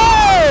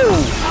 Whoa!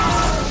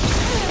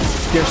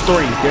 There's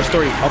three. There's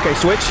three. Okay,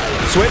 switch.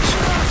 Switch.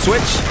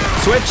 Switch.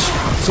 Switch.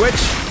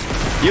 Switch.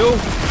 You.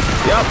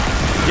 Yep.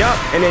 Yep.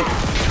 And then.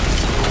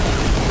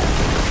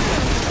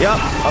 Yep.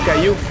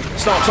 Okay, you.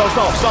 Stomp. Stomp.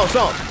 Stomp. Stomp.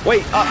 Stomp.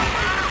 Wait. Up.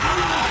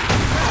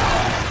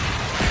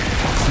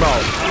 Bro.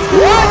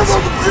 What? For the love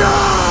of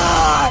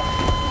God!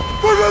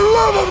 For the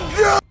love of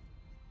God!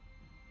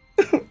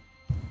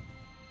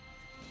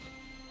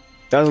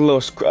 That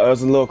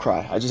was a little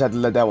cry. I just had to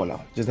let that one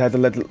out. Just had to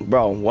let the,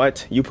 bro,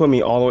 what? You put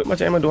me all the way. How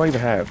much ammo do I even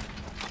have?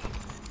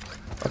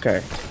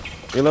 Okay.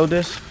 Reload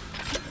this.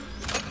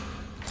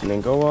 And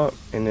then go up.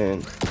 And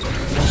then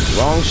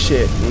wrong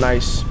shit.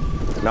 Nice.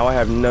 Now I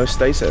have no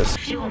stasis.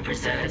 Fuel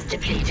reserves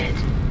depleted.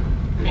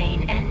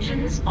 Main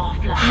engines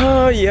offline.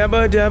 Oh,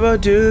 yabba dabba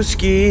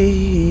dooski.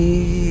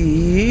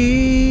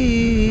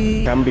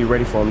 I'm gonna be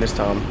ready for him this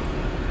time.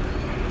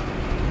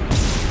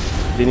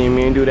 Didn't even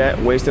mean to do that.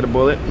 Wasted a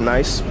bullet.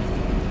 Nice.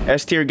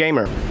 S tier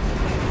gamer.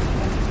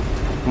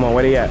 Come on,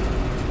 where they at?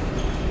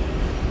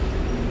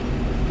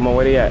 Come on,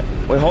 where they at?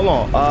 Wait, hold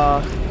on.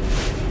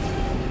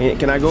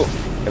 Can I go?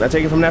 Can I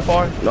take it from that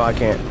far? No, I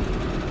can't.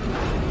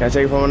 Can I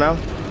take it from now?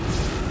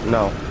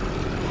 No.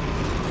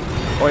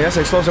 Oh, that's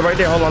explosive right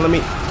there. Hold on, let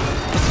me.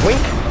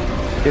 Wink.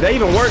 Did that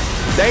even work?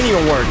 That ain't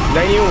even work.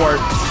 That ain't even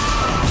work.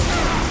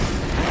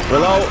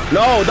 Reload.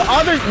 No, the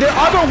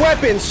other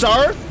weapon,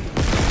 sir.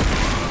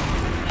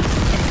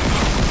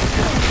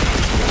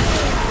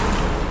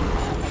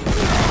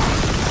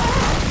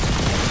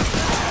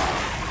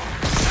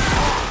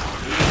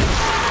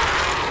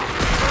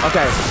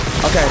 Okay,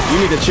 okay, you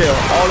need to chill.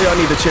 All of y'all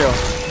need to chill.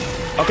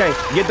 Okay,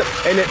 get the,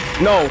 and it,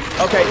 no,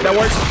 okay, that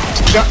works.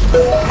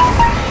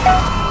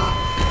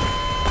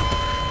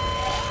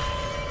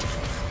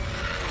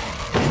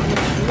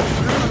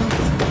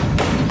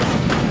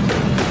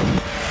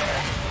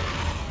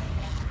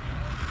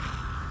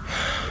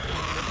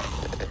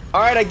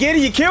 All right, I get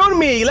it, you killed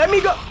me. Let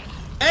me go.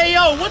 Hey,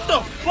 yo, what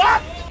the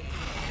fuck?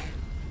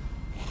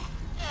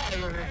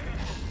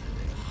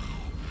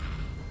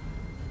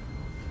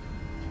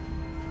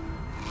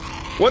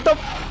 What the?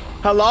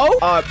 Hello?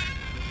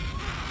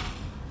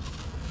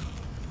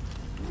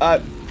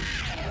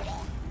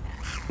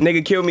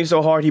 Nigga killed me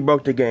so hard he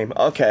broke the game.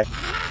 Okay.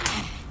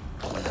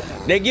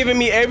 They're giving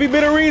me every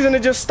bit of reason to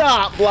just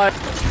stop. Like,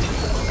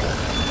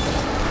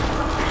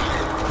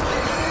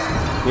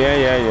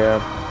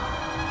 yeah.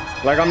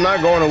 Like, I'm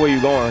not going the way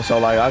you're going. So,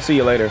 like, I'll see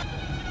you later.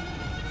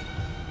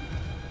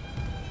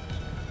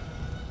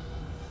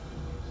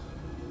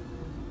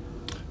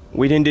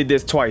 We done did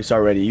this twice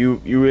already.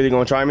 You really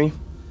gonna try me?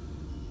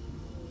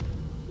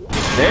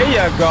 There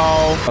you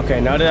go. Okay,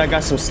 now that I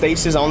got some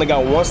stasis, I only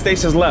got one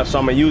stasis left, so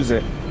I'm gonna use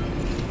it.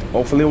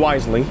 Hopefully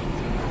wisely.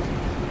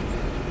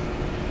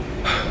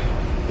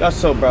 Y'all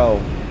so, bro.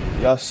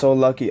 Y'all so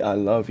lucky. I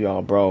love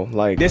y'all, bro.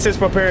 Like, this is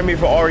preparing me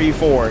for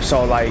RE4,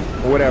 so like,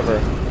 whatever.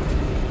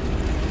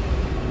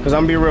 Cause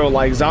I'm be real,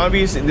 like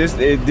zombies, this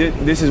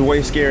is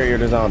way scarier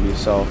than zombies,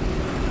 so.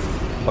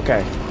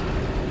 Okay.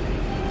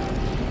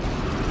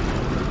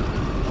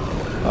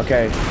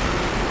 Okay.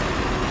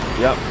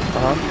 Yep.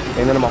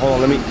 And then I'm gonna hold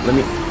on. Let me.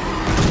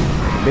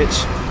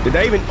 Bitch. Did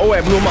they even? Oh,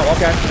 I blew him up.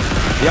 Okay.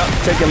 Yep.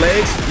 Take your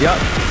legs. Yep.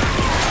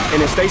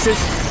 And then stasis.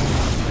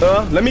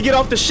 Let me get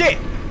off the shit.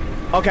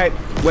 Okay.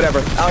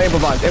 Whatever. I'll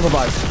improvise.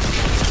 Improvise.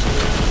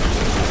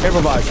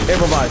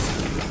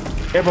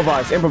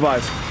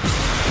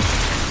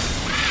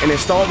 And then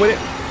start with it.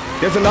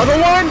 There's another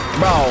one,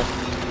 bro.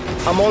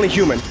 I'm only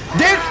human.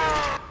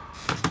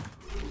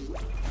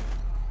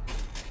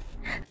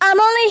 I'm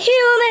only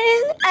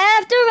human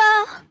after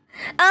all.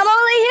 I'm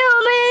only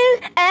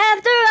human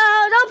after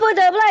all. Don't put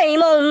the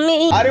blame on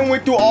me. I done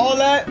went through all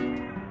that.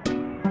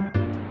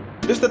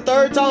 This the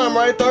third time,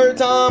 right? Third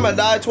time. I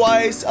died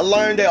twice. I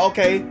learned that,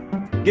 okay,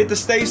 get the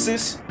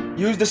stasis.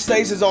 Use the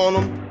stasis on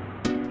them.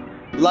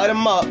 Light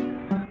them up.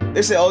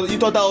 They said, oh, you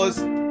thought that was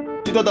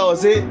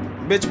it?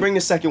 Bitch, bring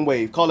the second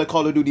wave. Call it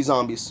Call of Duty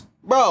Zombies.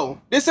 Bro,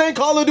 this ain't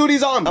Call of Duty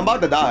Zombies. I'm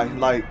about to die.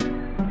 Like,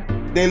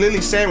 they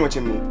literally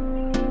sandwiching me.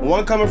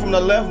 One coming from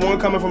the left, one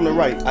coming from the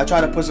right. I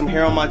try to put some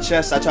hair on my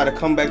chest. I try to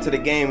come back to the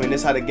game, and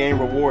this is how the game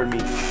reward me.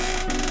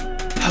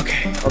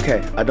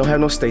 Okay. I don't have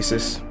no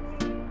stasis.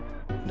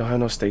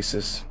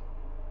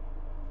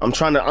 I'm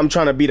trying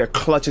to be the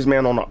clutchest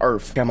man on the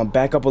earth. Okay, I'm gonna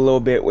back up a little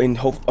bit and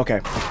hope. Okay.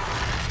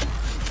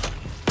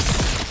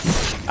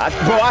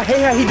 Bro, I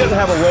hate how he doesn't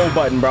have a roll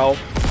button, bro.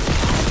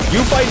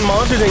 You fighting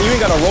monsters and you ain't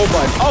got a roll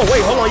button. Oh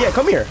wait, hold on. Yeah,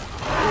 come here.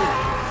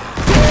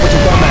 What you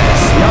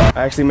dumbass? Yep.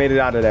 I actually made it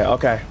out of that.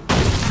 Okay.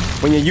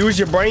 When you use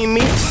your brain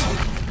meats,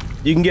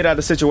 you can get out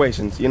of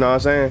situations. You know what I'm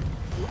saying?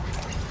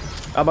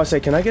 I'm about to say,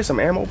 can I get some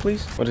ammo,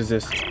 please? What is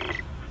this?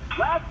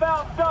 Last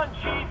valve done,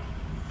 Chief.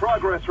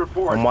 Progress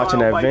report. I'm watching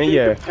that vent,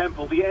 yeah.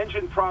 Temple. The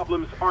engine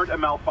problems aren't a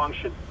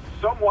malfunction.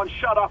 Someone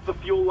shut off the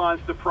fuel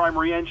lines to the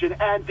primary engine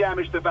and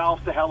damaged the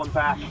valves to hell and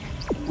back.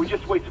 We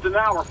just wasted an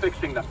hour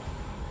fixing them.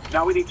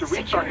 Now we need to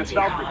restart the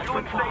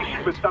self-refueling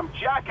station, but some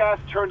jackass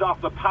turned off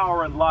the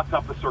power and locked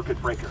up the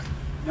circuit breaker.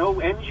 No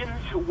engines?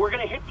 We're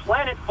gonna hit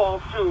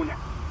planetfall soon.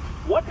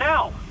 What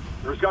now?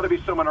 There's gotta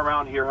be someone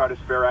around here who had a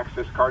spare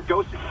access card.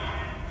 Go see.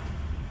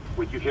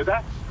 Wait, you hear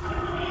that?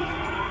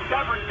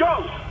 Davern,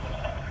 go!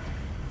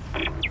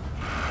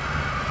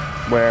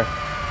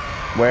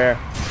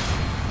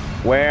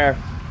 Where?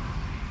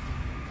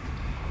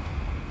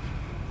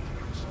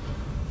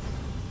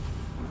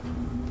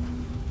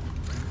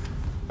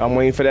 I'm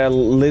waiting for that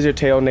lizard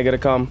tail nigga to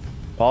come.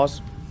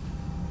 Pause.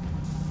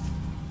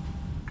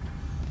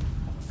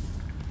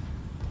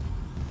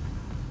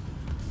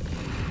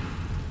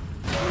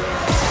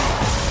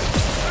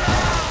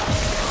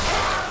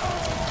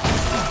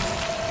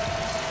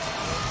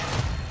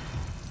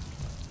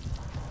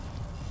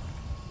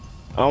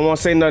 I don't want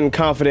to say nothing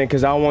confident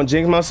because I don't want to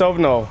jinx myself.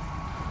 No.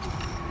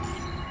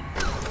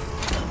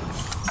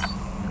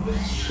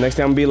 Next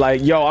time I'm be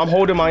like, yo, I'm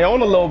holding my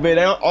own a little bit,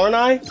 aren't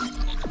I?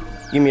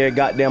 Give me a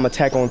goddamn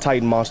Attack on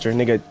Titan monster,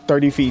 nigga,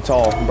 30 feet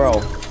tall, bro.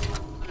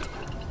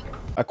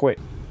 I quit.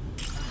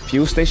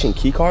 Fuel station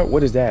keycard?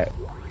 What is that?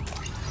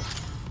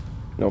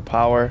 No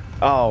power.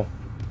 Oh.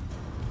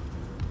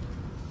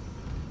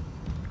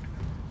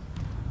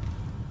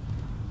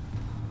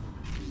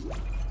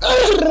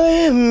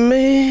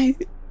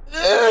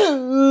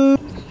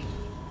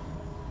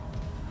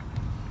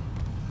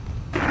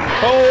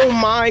 Oh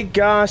my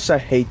gosh, I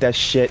hate that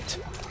shit.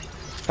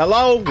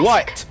 Hello?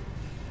 What?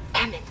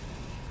 Damn it.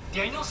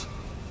 Daniels?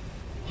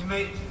 You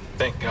made it.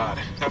 Thank God.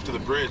 After the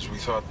bridge, we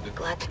thought that...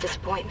 Glad to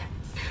disappoint.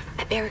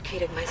 I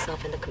barricaded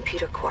myself in the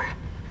computer core.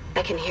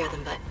 I can hear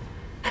them, but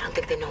I don't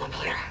think they know I'm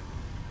here.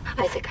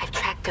 Isaac, I've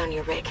tracked down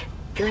your rig.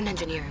 You're in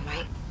engineering,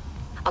 right?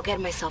 I'll get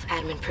myself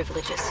admin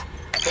privileges.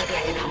 Maybe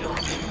I can help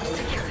with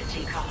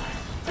security card.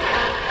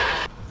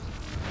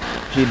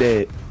 She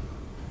did.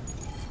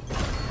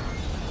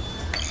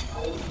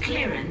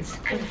 Clearance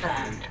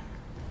confirmed.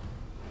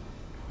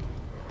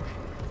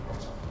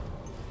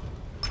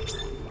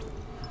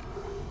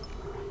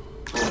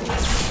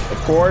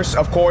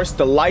 Of course,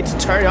 the lights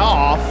turn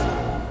off.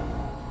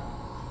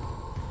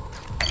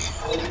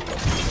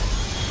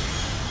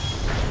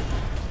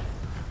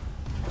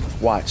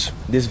 Watch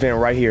this vent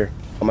right here.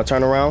 I'm gonna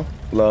turn around.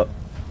 Look.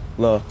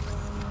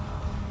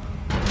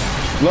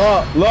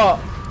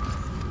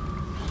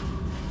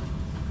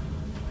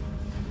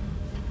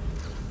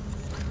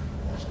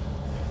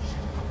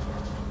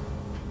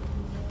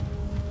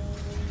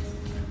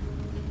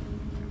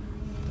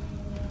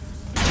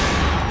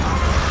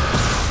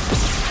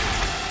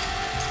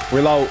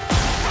 Reload.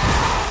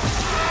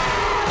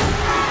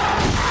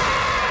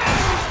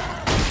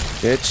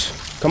 Bitch.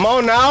 Come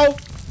on now.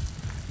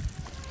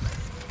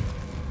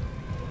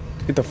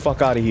 Get the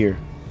fuck out of here.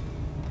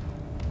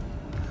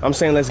 I'm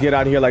saying let's get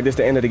out of here like this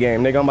the end of the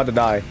game. Nigga, I'm about to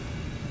die.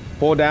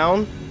 Pull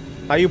down?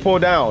 How you pull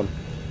down?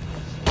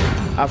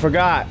 I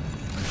forgot.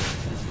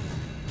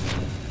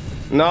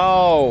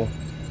 No.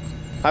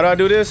 How do I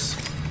do this?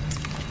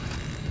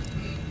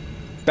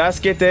 That's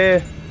get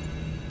there.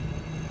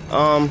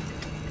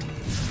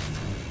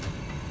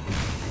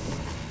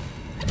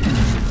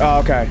 Oh,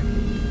 okay.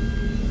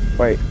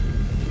 Wait.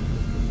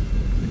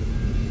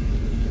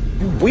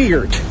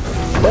 Weird.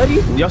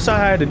 Buddy? Y'all saw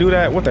how I had to do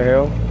that? What the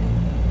hell?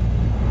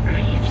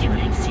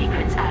 Refueling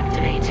sequence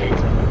activated.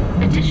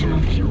 Additional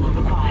fuel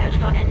required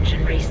for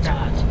engine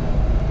restart.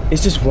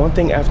 It's just one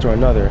thing after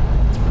another.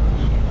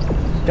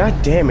 God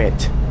damn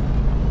it.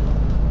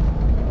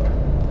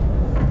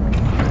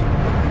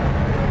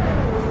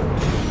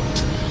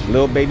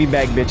 Little baby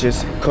back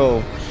bitches.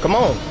 Cool. Come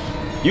on.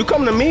 You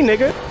come to me,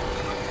 nigga.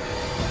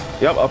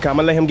 Yep, okay, I'm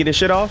gonna let him get his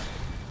shit off.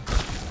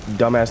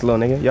 Dumbass little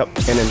nigga. Yep.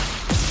 And then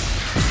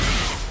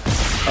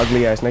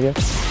ugly ass nigga.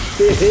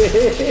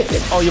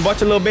 Oh, you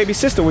brought your little baby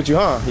sister with you,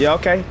 huh? Yeah,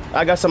 okay.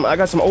 I got some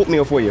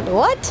oatmeal for you.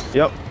 What?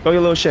 Yep. Throw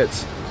your little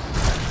shits.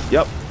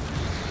 Yep.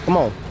 Come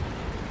on.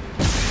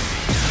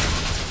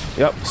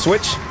 Yep.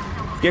 Switch.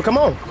 Yeah, come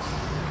on.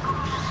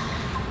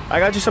 I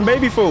got you some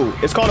baby food.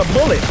 It's called a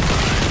bullet.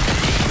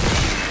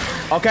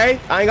 Okay?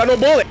 I ain't got no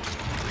bullet.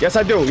 Yes,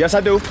 I do. Yes,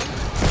 I do.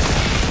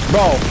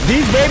 Bro,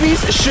 these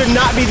babies should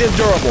not be this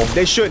durable.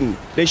 They shouldn't.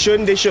 They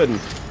shouldn't. They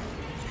shouldn't.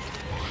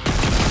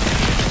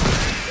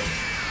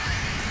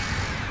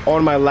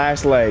 On my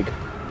last leg.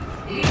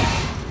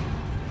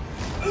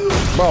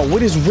 Bro,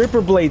 what is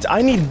Ripper Blades?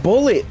 I need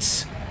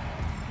bullets.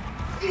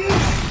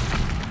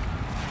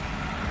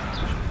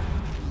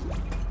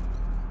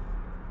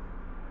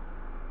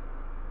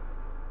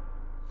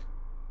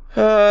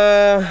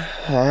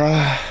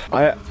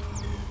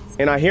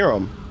 I hear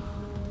him.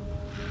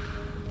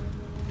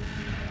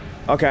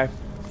 Okay.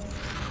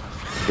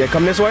 Yeah,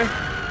 come this way.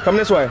 Come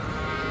this way.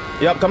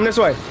 Yep, come this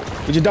way.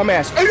 With your dumb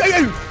ass. Hey, hey,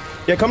 hey.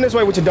 Yeah, come this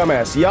way with your dumb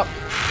ass. Yep.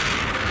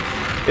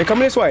 Yeah, come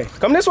this way.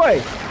 Come this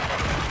way.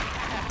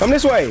 Come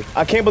this way.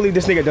 I can't believe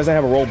this nigga doesn't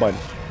have a roll button.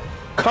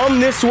 Come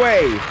this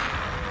way.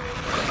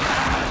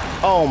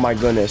 Oh my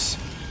goodness.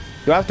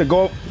 Do I have to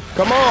go?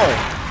 Come on.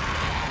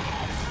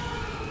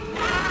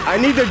 I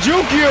need to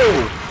juke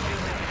you.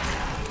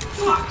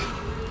 Fuck.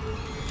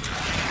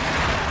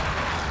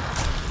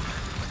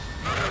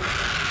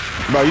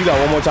 Bro, you got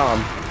one more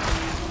time.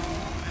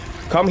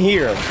 Come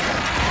here.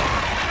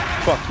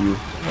 Fuck you.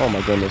 Oh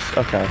my goodness.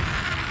 Okay.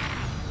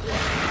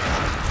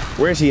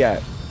 Where's he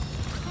at?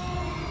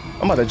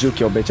 I'm about to juke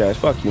your bitch ass.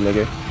 Fuck you,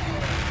 nigga.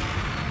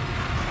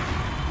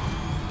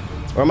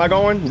 Where am I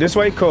going? This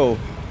way? Cool.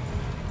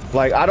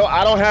 Like I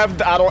don't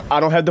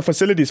have the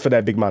facilities for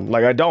that, big man.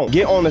 Like I don't.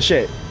 Get on the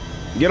shit.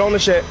 Get on the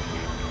shit.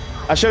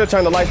 I should have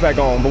turned the lights back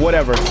on, but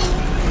whatever.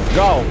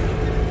 Go.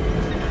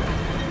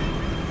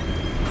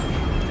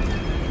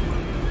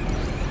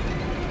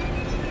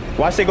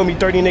 Watch, they gonna be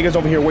 30 niggas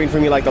over here waiting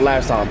for me like the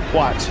last time.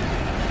 Watch.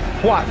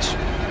 Watch.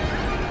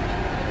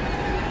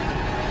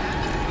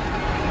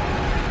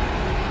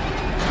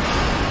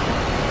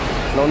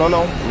 No, no,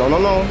 no. No, no,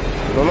 no.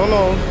 No, no,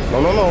 no. No,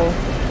 no, no.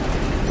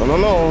 No, no,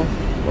 no.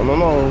 No, no,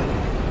 no.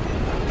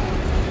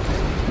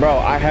 Bro,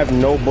 I have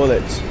no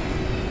bullets.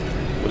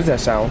 What is that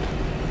sound?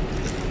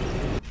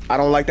 I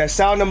don't like that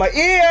sound in my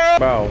ear.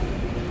 Bro,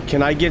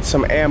 can I get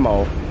some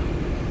ammo?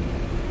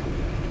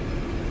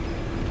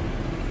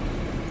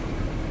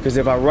 Because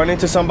if I run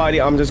into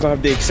somebody, I'm just gonna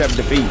have to accept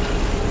defeat.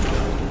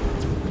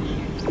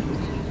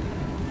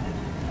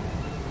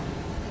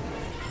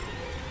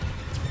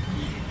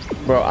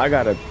 Bro, I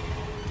gotta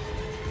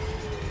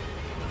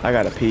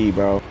pee,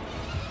 bro.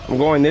 I'm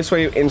going this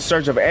way in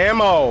search of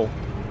ammo.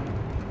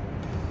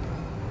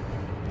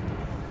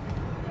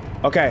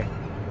 Okay.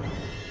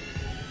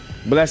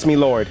 Bless me,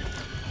 Lord.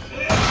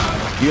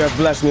 You have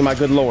blessed me, my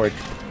good Lord.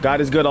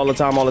 God is good all the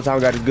time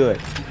God is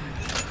good.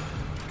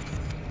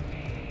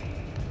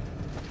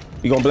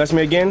 You gonna bless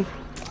me again?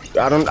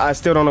 I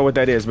still don't know what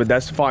that is, but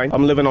that's fine.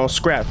 I'm living on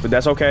scrap, but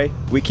that's okay.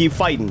 We keep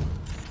fighting.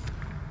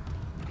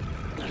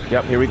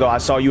 Yep, here we go. I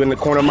saw you in the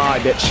corner of my eye,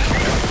 bitch.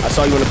 I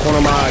saw you in the corner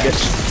of my eye,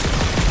 bitch.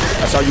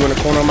 I saw you in the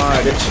corner of my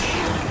eye, bitch.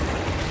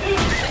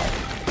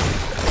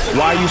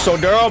 Why are you so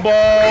durable?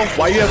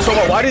 Why you have so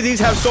much? Why do these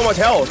have so much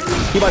health?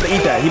 He about to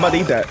eat that. He about to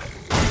eat that.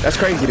 That's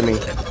crazy to me.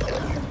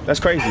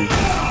 That's crazy.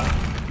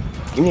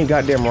 You need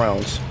goddamn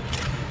rounds.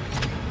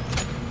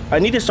 I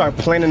need to start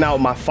planning out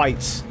my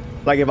fights.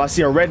 Like if I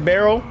see a red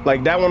barrel,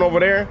 like that one over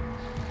there,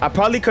 I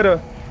probably could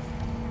have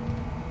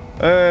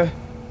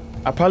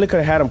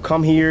had him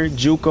come here,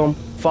 juke him,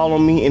 follow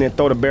me, and then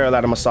throw the barrel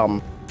at him or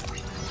something.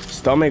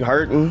 Stomach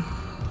hurting.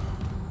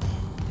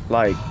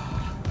 Like.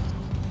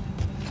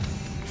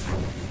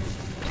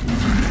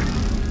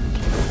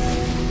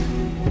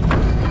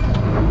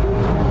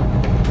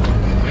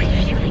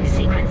 Refueling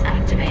sequence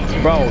activated.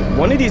 Bro,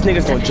 one of these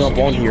niggas gonna jump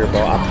on here,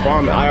 bro. I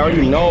promise. I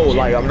already know.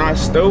 Like, I'm not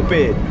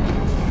stupid.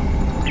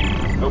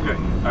 Okay,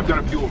 I've got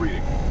a fuel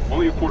reading.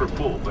 Only a quarter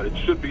full, but it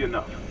should be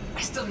enough.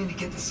 I still need to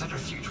get the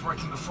centrifuge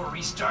working before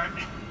restart.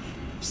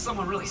 If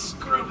someone really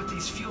screwed with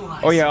these fuel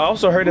lines. Oh yeah, I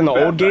also heard in the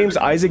old games,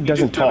 Isaac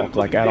doesn't talk,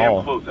 like, at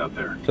all.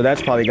 So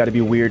that's probably gotta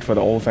be weird for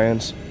the old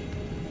fans.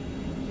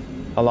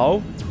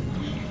 Hello?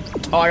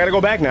 Oh, I gotta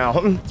go back now.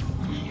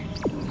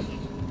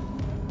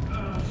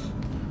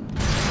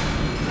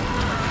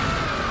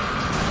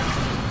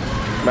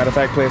 Matter of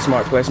fact, play it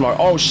smart, play it smart.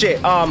 Oh shit,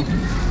 and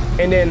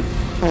then,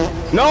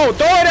 no,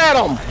 throw it at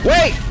him.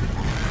 Wait,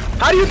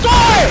 how do you throw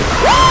it?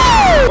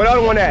 Woo! What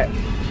other one at?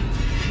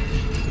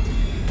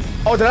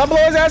 Oh, did I blow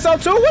his ass up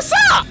too? What's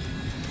up?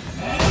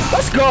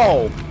 Let's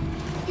go.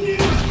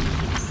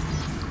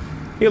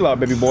 Heal up,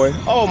 baby boy.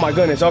 Oh my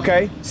goodness,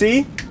 okay.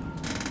 See?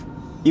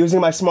 Using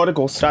my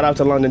smarticles. Shout out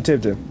to London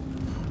Tipton.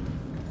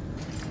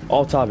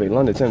 All topic,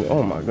 London Tipton.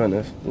 Oh my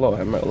goodness. Lord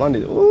have mercy.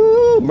 London,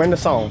 ooh, bring the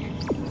song.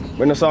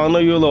 Bring the song. I know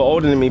you're a little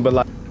older than me, but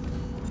like,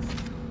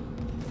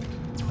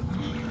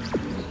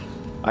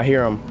 I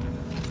hear him.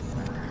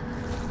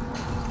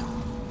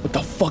 What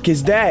the fuck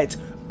is that?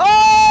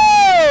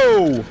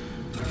 Oh!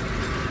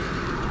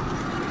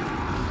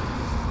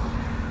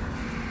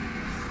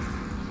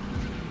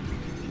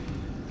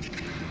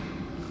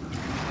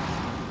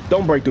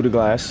 Don't break through the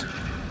glass.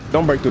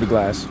 Don't break through the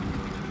glass.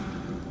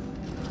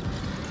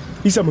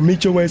 He said, I'm gonna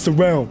meet your ass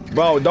around.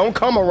 Bro, don't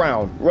come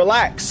around.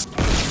 Relax.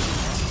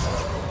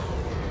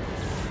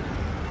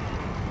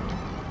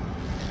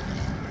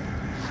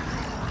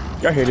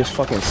 Y'all hear this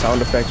fucking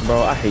sound effects,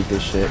 bro? I hate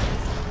this shit.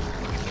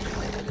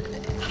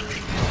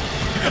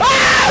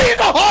 Ah! He's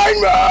behind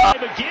me!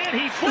 Again,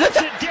 he flips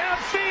it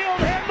downfield,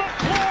 and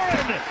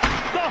McLaurin,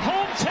 the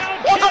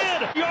hometown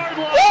kid, yard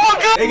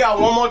line. They got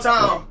one more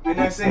time, and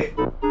that's it.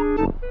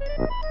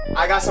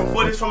 I got some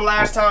footage from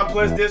last time,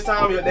 plus this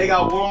time, they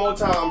got one more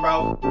time,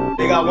 bro.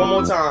 They got one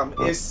more time.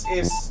 It's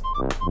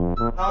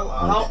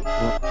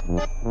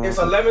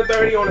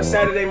 11:30 on a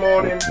Saturday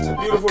morning. It's a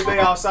beautiful day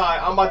outside.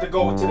 I'm about to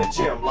go to the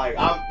gym. Like,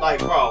 I'm like,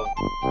 bro.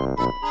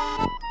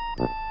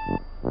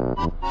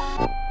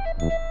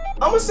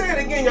 I'ma say it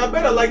again. Y'all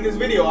better like this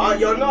video.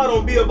 Y'all know I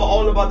don't be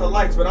all about the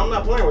likes, but I'm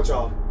not playing with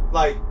y'all.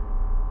 Like,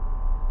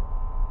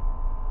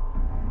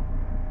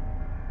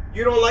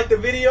 you don't like the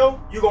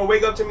video, you gonna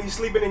wake up to me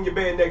sleeping in your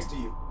bed next to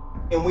you.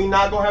 And we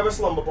not gonna have a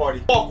slumber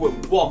party. Walk with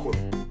me, walk with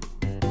me.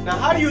 Now,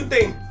 how do you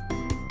think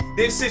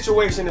this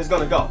situation is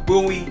gonna go?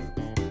 Will we,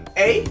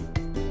 A,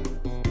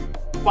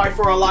 fight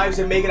for our lives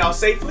and make it out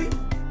safely?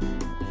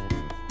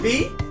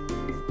 B,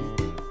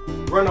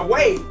 run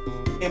away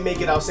and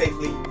make it out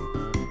safely?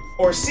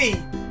 Or C,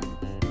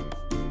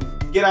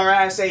 get our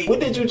ass ate. What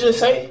did you just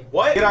say?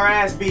 What? Get our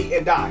ass beat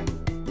and die.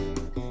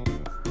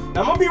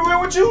 Now, I'm gonna be real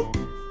with you.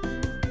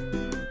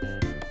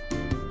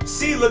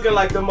 C looking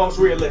like the most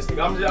realistic.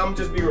 I'm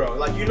just be real.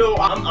 Like, you know,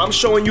 I'm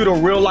showing you the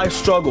real life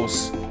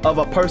struggles of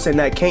a person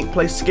that can't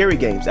play scary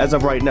games as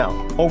of right now.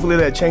 Hopefully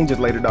that changes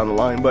later down the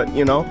line, but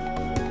you know.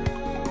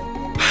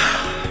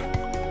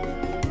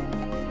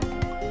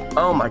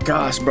 Oh my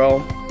gosh,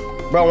 bro.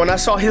 Bro, when I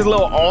saw his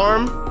little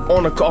arm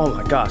on the, oh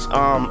my gosh,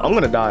 I'm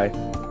gonna die.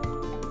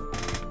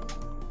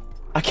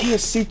 I can't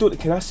see through the,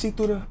 can I see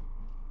through the?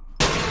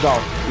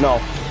 No.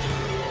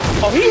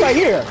 Oh, he right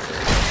here.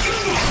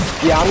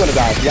 Yeah, I'm gonna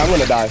die. Yeah, I'm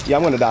gonna die. Yeah,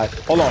 I'm gonna die.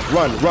 Hold on.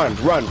 Run.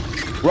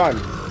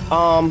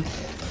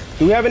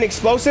 Do we have an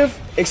explosive?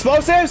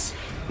 Explosives?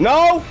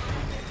 No?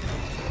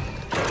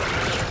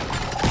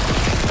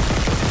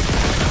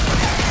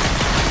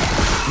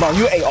 Bro,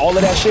 you ate all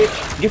of that shit?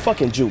 Get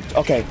fucking juked.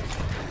 Okay.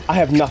 I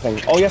have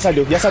nothing. Oh, yes, I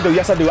do. Yes, I do.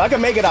 Yes, I do. I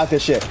can make it out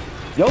this shit.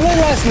 Yo, let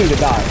ask me to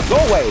die. Go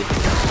away.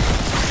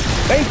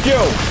 Thank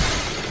you.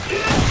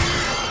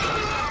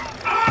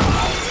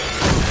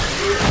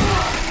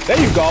 There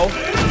you go.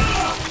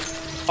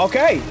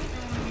 Okay.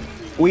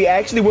 We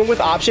actually went with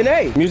option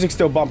A. Music's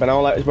still bumping. I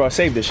don't like, bro,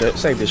 save this shit.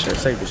 Save this shit.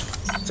 Save this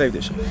shit. Save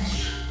this shit.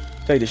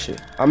 Save this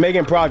shit. I'm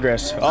making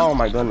progress. Oh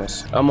my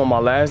goodness. I'm on my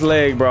last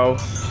leg, bro.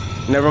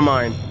 Never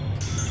mind.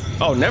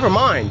 Oh, never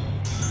mind.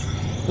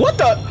 What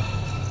the?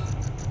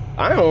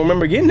 I don't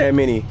remember getting that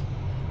many.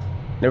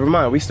 Never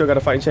mind. We still got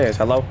a fighting chance.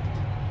 Hello?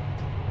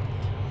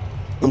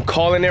 I'm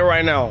calling it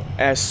right now.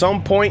 At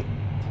some point,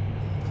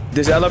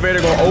 this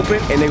elevator gonna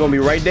open and they're gonna be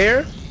right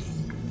there.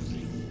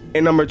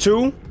 And number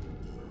two,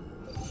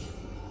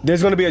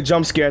 there's gonna be a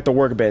jump scare at the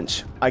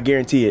workbench. I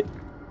guarantee it.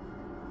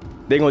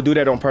 They're gonna do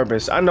that on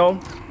purpose. I know,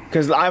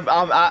 cause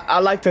I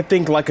like to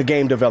think like a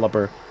game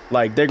developer.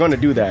 Like, they're gonna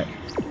do that,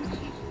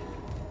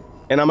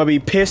 and I'm gonna be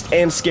pissed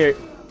and scared.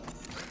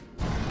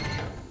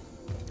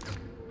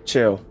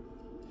 Chill.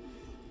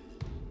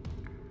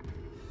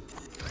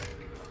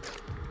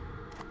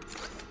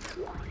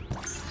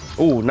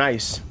 Ooh,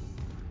 nice.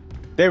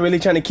 They're really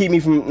trying to keep me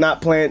from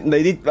not playing.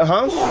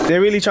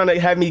 They're really trying to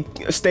have me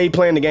stay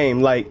playing the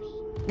game. Like,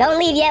 don't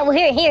leave yet. Well,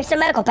 here's some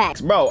medical packs.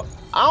 Bro,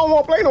 I don't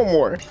want to play no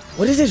more.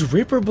 What is this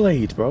Ripper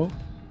blades, bro?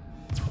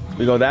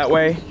 We go that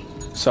way.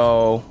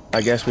 So,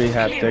 I guess we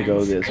have to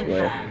go this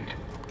way.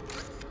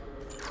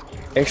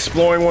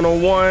 Exploring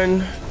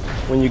 101.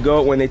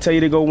 When they tell you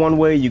to go one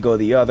way, you go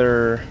the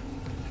other.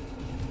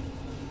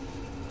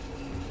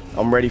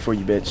 I'm ready for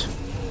you, bitch.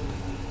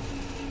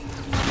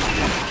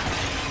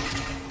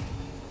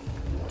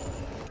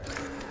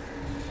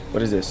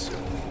 What is this?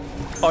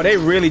 Oh, they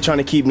really trying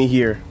to keep me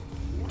here.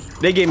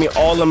 They gave me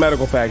all the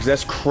medical packs.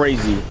 That's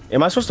crazy.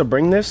 Am I supposed to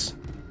bring this?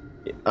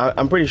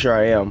 I'm pretty sure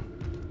I am.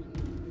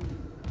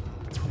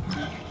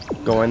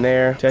 Go in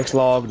there. Text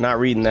log. Not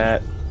reading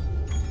that.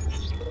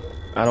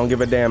 I don't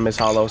give a damn, Miss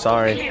Hollow.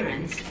 Sorry.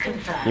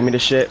 Give me the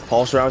shit.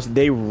 Pulse rounds.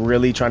 They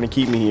really trying to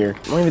keep me here.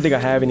 I don't even think I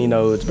have any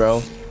nodes,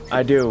 bro.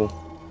 I do.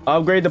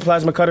 Upgrade the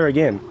plasma cutter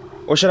again.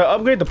 Or should I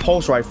upgrade the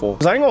pulse rifle?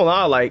 Because I ain't gonna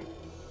lie, like,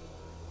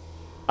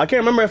 I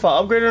can't remember if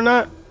I upgraded or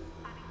not.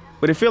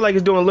 But it feel like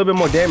it's doing a little bit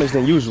more damage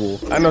than usual.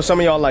 I know some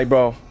of y'all like,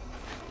 bro,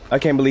 I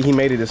can't believe he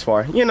made it this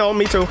far. You know,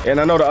 me too. And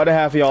I know the other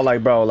half of y'all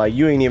like, bro, like,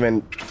 you ain't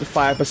even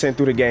 5%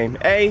 through the game.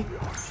 Hey.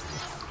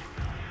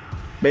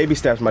 Baby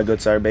steps, my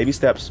good sir. Baby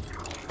steps.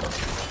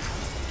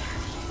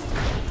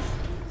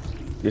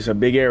 It's a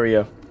big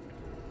area.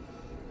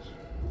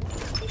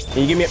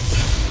 Can you give me a...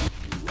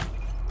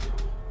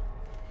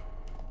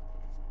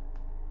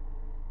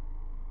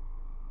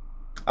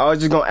 I was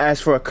just gonna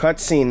ask for a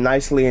cutscene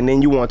nicely and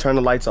then you wanna turn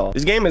the lights off.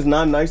 This game is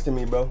not nice to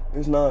me, bro.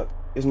 It's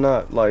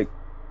not like...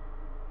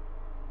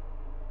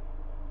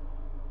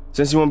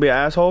 Since you wanna be an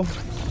asshole?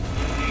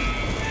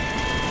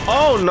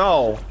 Oh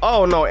no.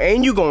 Oh no.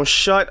 And you gonna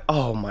shut...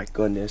 Oh my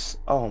goodness.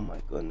 Oh my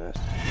goodness.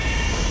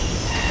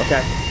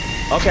 Okay.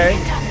 Okay.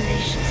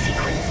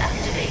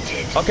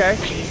 Okay.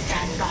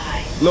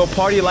 Little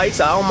party lights.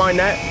 I don't mind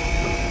that.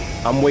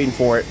 I'm waiting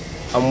for it.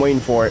 I'm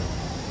waiting for it.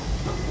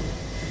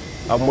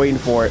 I'm waiting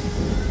for it.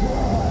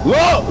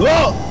 Look!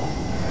 Look!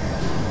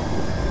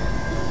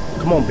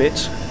 Come on,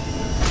 bitch.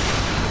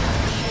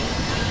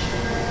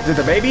 Is it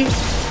the baby?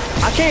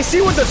 I can't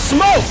see with the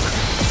smoke!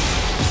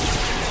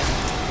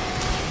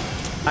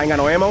 I ain't got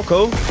no ammo.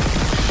 Cool.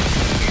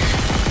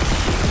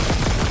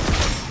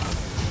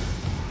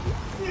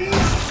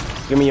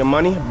 Give me your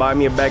money. Buy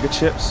me a bag of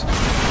chips.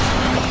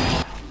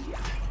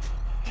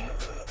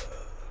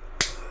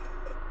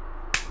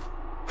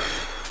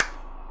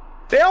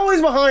 They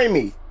always behind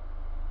me.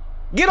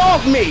 Get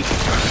off me!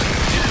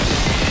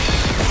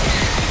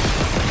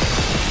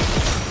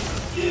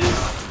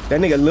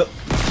 That nigga, little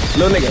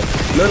nigga,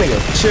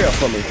 chill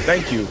for me.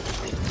 Thank you.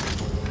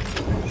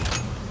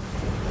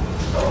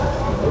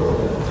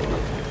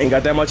 Ain't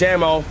got that much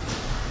ammo.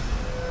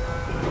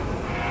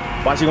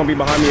 Why she gonna be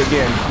behind me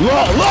again?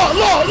 Look!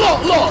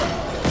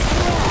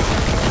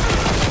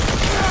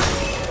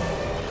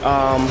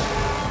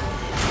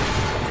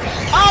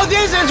 Oh,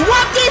 this is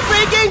what they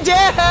freaking do!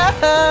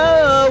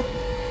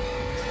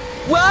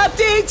 What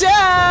they do?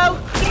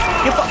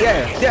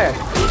 Yeah.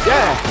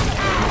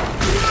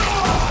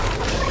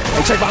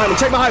 Hey, check behind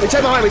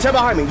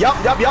me. Yup.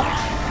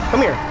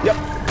 Come here. Yup.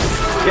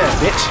 Yeah,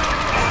 bitch.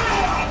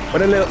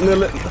 What a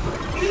little.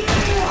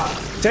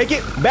 Take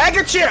it. Bag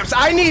of chips.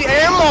 I need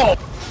ammo.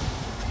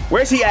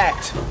 Where's he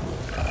at?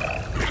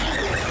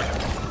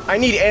 I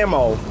need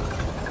ammo.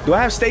 Do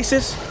I have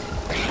stasis?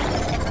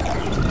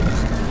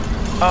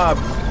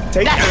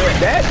 Take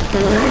that.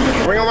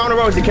 Ring around the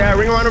rosy, cat.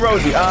 Ring around the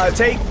rosy.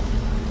 Take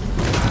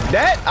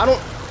that.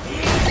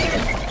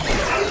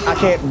 I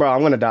can't, bro.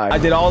 I'm gonna die. I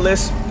did all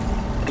this.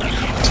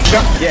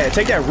 Yeah,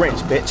 take that wrench,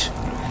 bitch.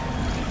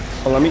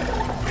 Oh, let me.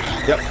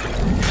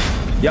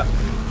 Yep.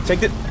 Take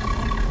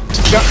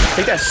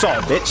that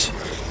saw, bitch.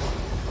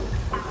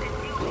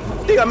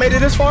 Think I made it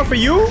this far for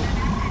you?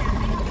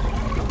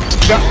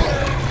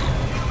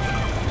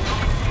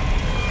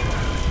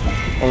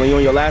 Only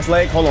on your last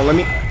leg. Hold on, let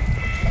me.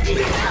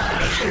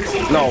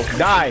 No,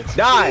 die,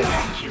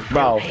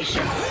 bro.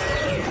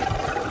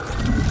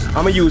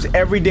 I'm gonna use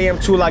every damn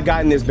tool I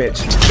got in this bitch.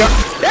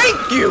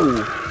 Thank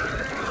you.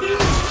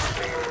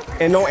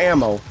 And no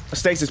ammo. A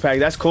stasis pack,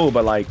 that's cool,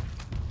 but like.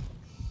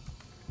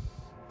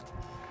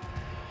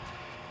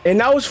 And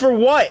that was for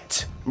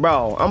what?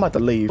 Bro, I'm about to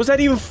leave. What's that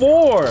even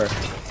for?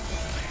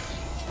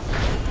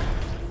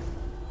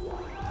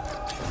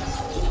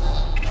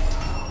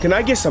 Can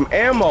I get some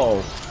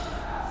ammo?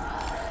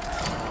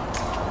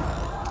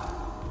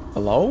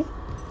 Hello?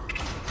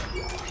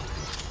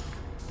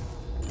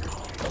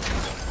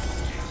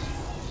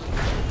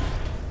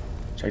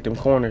 Check them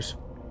corners.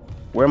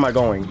 Where am I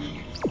going?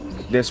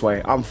 This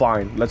way. I'm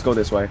fine. Let's go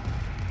this way.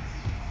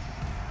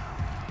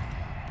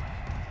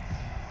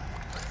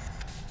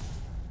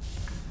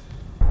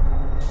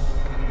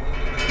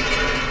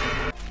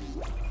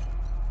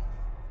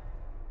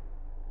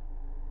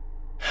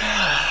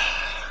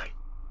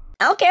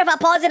 I don't care if I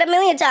pause it a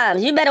million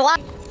times. You better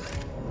watch.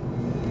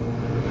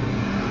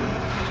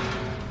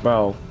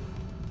 Bro.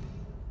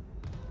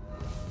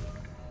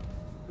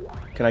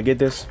 Can I get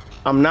this?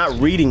 I'm not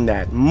reading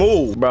that.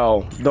 Move,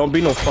 bro. Don't be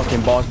no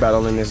fucking boss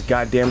battle in this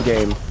goddamn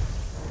game.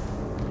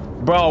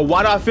 Bro,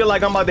 why do I feel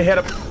like I'm about to head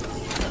up?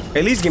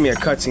 At least give me a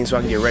cutscene so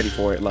I can get ready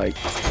for it. Like,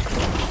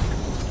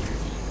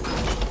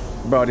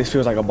 bro, this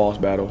feels like a boss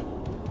battle.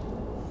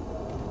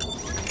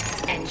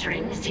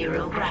 entering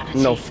zero gravity.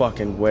 No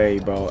fucking way,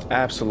 bro.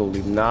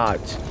 Absolutely not.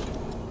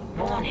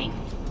 Warning.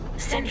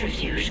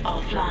 Centrifuge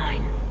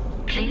offline.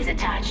 Please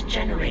attach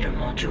generator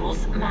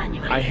modules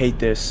manually. I hate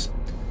this.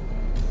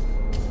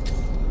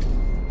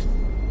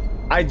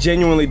 I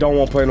genuinely don't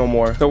want to play no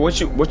more. So what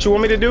you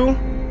want me to do?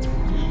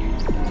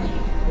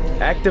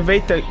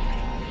 Activate the...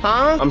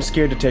 Huh? I'm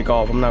scared to take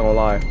off. I'm not gonna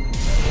lie.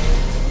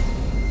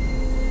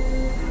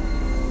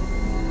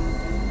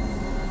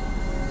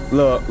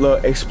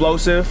 Look,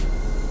 explosive.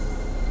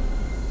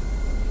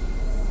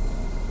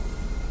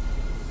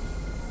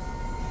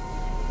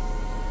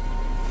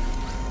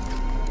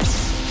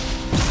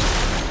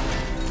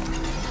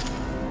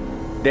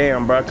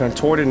 Damn, bro,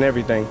 contorted and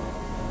everything.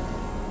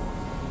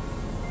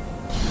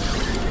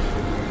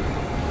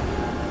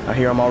 I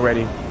hear him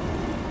already.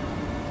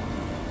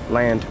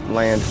 Land.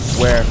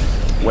 Where?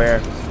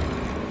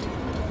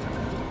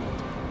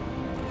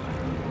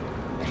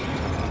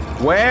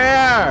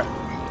 Where?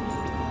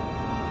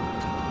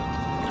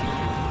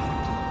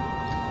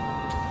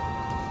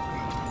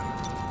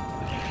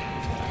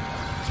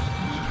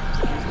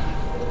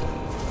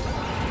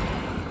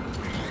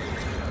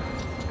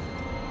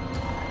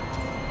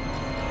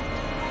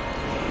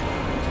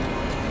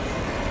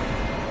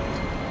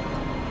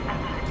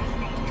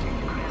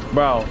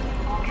 Bro.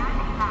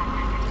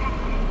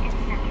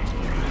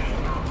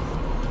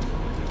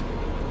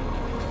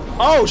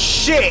 Oh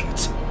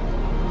shit!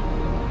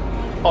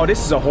 Oh,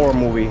 this is a horror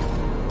movie.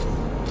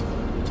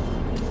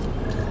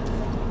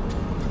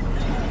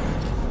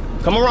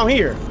 Come around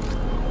here.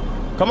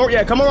 Come around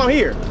here.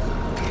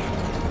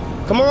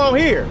 Come around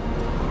here.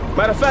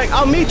 Matter of fact,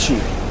 I'll meet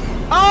you.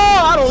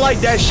 Oh, I don't like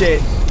that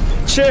shit.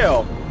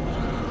 Chill.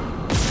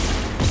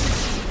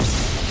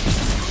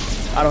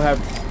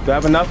 Do I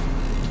have enough?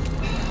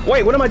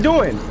 Wait, what am I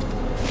doing?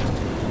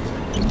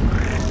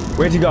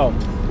 Where'd he go?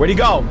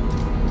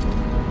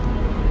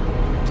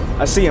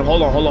 I see him.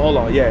 Hold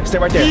on. Yeah, stay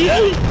right there.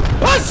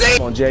 I see.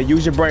 Come on, Jay,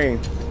 use your brain.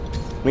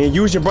 When you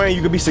use your brain,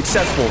 you can be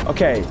successful.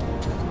 Okay.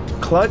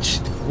 Clutch?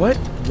 What?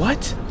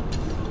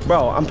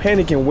 Bro, I'm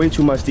panicking way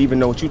too much to even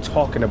know what you're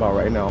talking about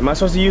right now. Am I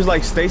supposed to use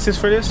like stasis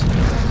for this?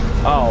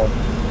 Oh.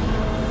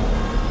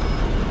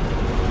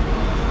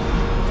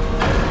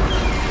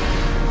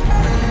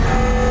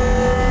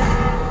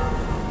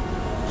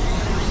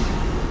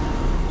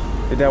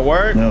 Did that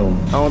work? No.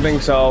 I don't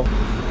think so.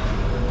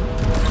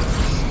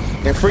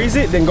 And freeze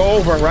it, then go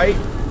over, right?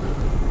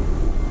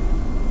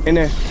 And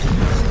then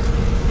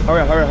hurry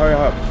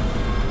up.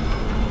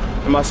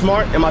 Am I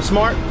smart? I'm not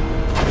smart.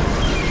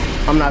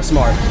 I'm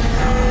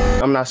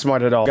not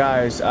smart at all.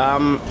 Guys,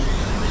 not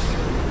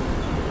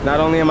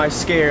only am I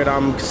scared,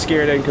 I'm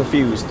scared and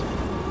confused.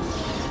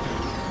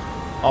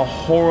 A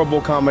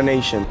horrible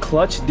combination.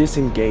 Clutch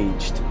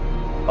disengaged.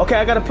 Okay,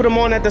 I gotta put them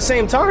on at the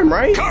same time,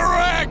 right?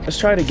 Correct! Let's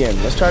try it again.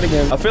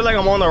 I feel like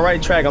I'm on the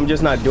right track. I'm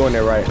just not doing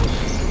it right.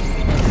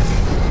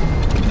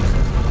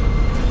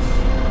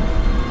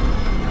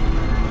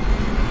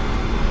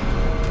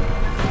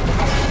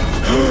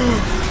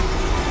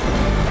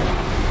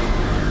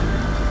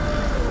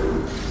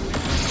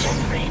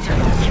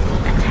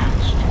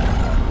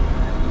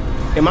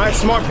 Am I a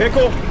smart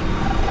pickle?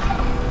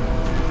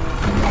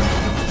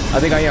 I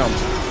think I am.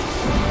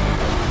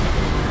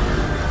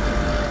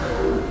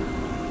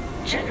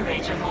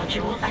 Generator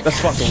module attached. Let's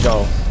fucking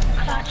go.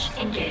 Clutch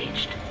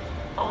engaged.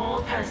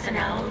 All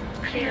personnel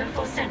clear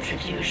for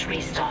centrifuge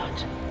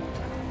restart.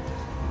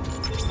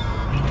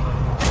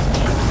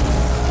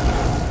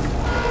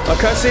 A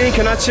cutscene?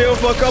 Can I chill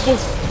for a couple?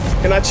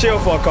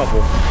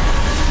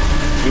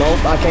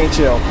 Nope, I can't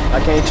chill.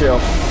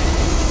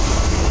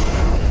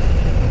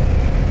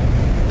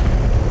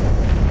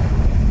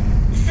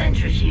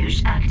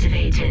 Centrifuge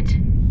activated.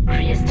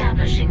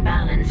 Re-establishing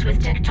balance with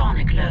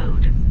tectonic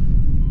load.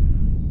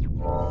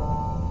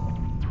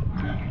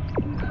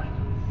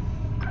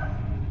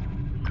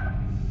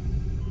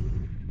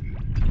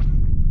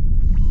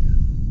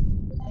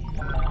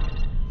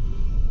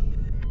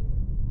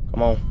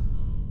 Come on.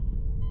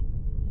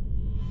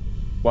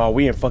 Wow,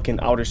 we in fucking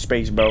outer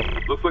space, bro.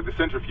 Looks like the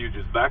centrifuge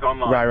is back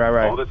online.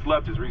 Right. All that's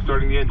left is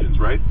restarting the engines,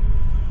 right?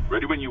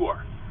 Ready when you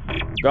are.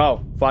 Go,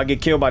 before I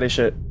get killed by this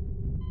shit.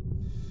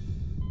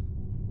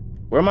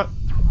 Where am I?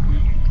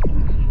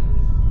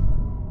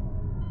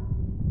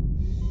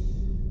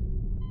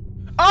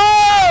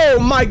 Oh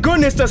my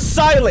goodness, the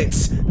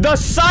silence!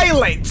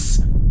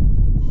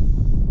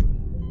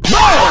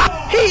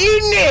 Oh, he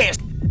eating this!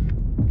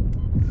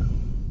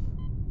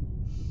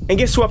 And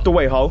get swept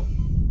away, ho.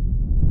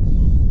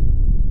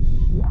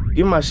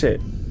 Give me my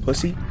shit,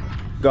 pussy.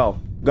 Go.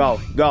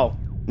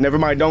 Never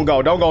mind, don't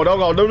go.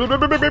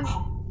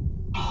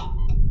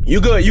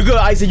 You good,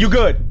 Isaac, you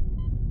good.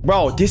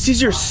 Bro, this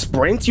is your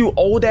sprint, you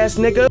old ass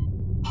nigga?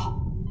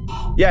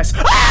 Yes.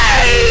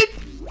 Hey!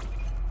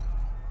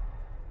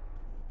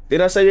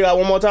 Didn't I say you got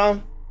one more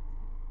time?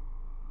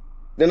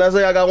 Didn't I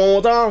say I got one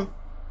more time?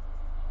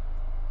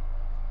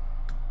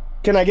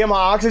 Can I get my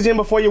oxygen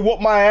before you whoop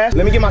my ass?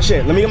 Let me get my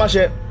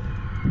shit.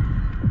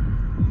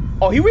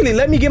 Oh, he really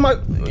let me get my...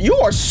 You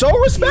are so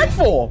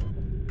respectful.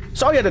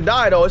 Sorry you had to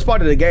die though. It's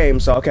part of the game.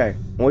 So okay.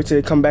 Wait till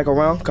it come back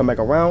around. Come back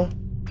around.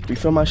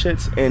 Refill my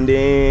shits, and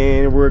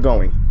then we're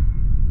going.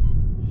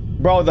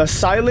 Bro, the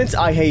silence,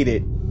 I hate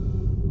it.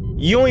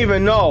 You don't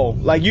even know.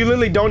 Like, you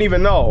literally don't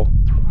even know.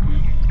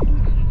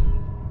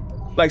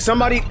 Like,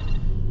 somebody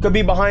could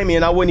be behind me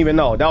and I wouldn't even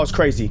know. That was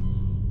crazy.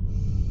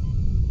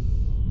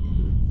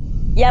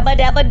 Yabba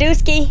dabba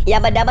dooski.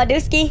 Yabba dabba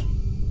dooski.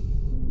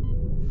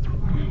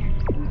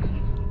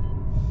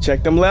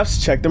 Check them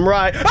lefts, check them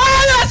right.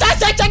 Oh,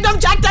 check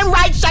them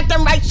right, check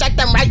them right, check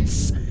them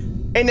rights.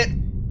 And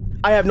then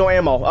I have no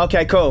ammo.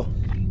 Okay, cool.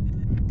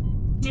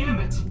 Damn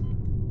it.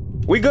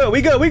 We good,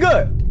 we good, we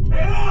good.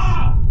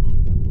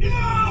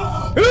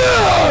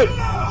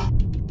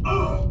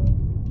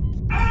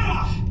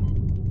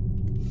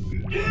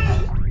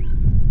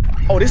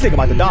 Oh, this nigga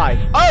about to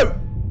die. Oh!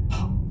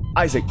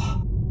 Isaac,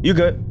 you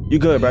good? You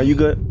good, bro? You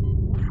good?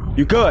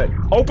 You good?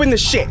 Open the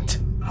shit.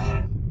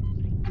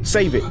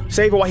 Save it.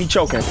 Save it while he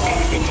choking.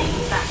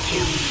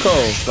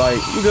 Cool.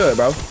 Like, you good,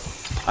 bro?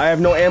 I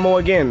have no ammo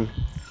again.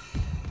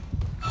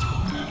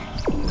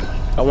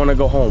 I want to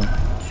go home.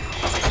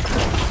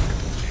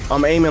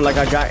 I'm aiming like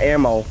I got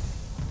ammo.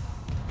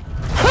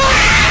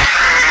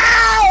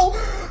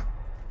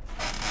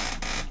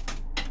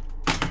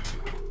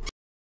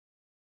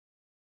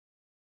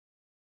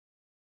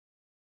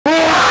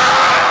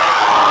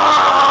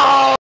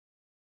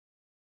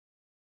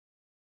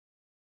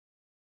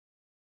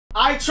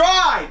 I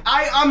tried.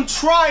 I'm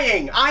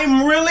trying.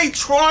 I'm really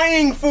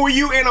trying for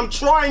you, and I'm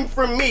trying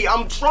for me.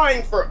 I'm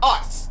trying for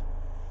us.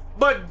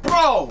 But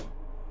bro,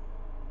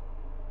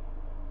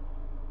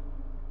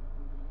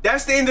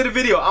 that's the end of the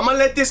video. I'm gonna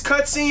let this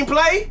cutscene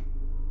play,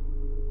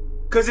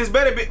 cause it's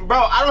better be, bro.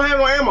 I don't have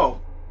no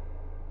ammo.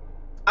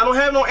 I don't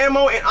have no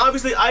ammo, and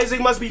obviously Isaac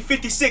must be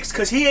 56,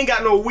 cause he ain't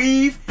got no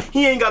weave,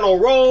 he ain't got no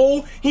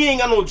roll, he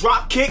ain't got no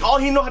drop kick. All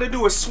he know how to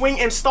do is swing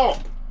and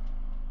stomp.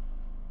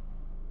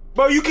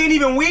 Bro, you can't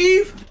even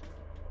weave?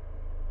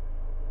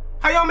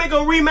 How y'all make a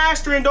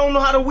remaster and don't know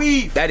how to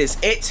weave? That is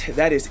it.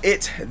 That is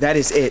it. That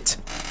is it.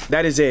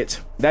 That is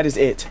it. That is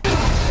it.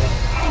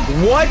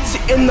 What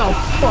in the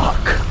fuck?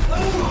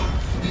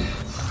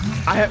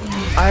 I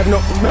have no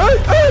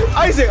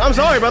Isaac, I'm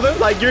sorry, brother.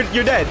 Like you're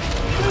dead.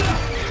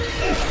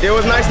 It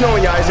was nice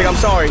knowing you, Isaac. I'm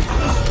sorry.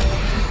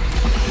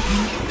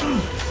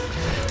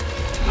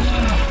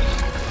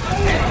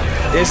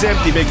 It's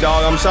empty, big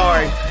dog. I'm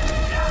sorry.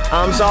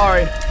 I'm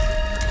sorry.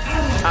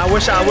 I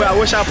wish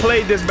I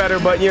played this better,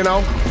 but you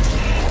know,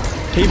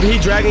 he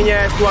dragging your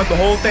ass throughout the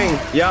whole thing.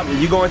 Yup,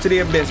 you going to the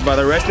abyss,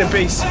 brother. Rest in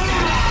peace.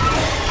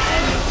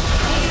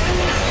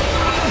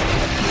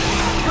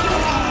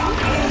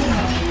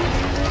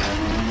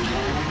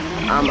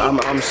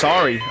 I'm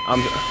sorry.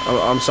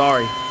 I'm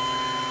sorry.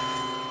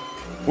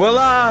 Well,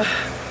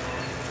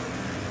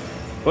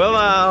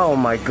 oh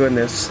my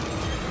goodness.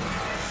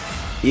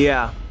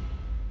 Yeah,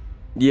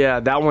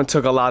 that one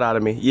took a lot out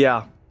of me.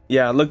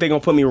 Yeah, look, they gonna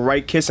put me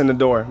right kissing the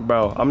door.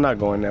 Bro, I'm not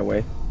going that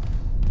way.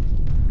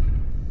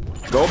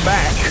 Go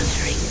back.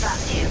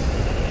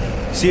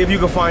 See if you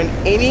can find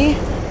any.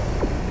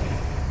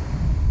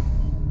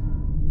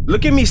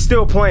 Look at me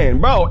still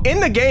playing. Bro, in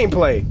the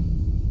gameplay.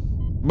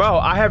 Bro,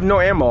 I have no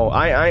ammo.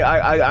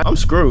 I'm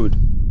screwed.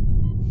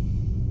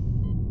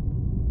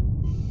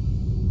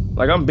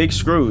 Like, I'm big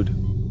screwed.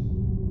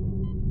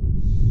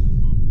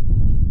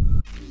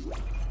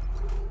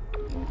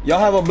 Y'all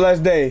have a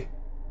blessed day.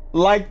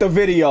 Like the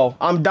video.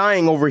 I'm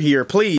dying over here, please.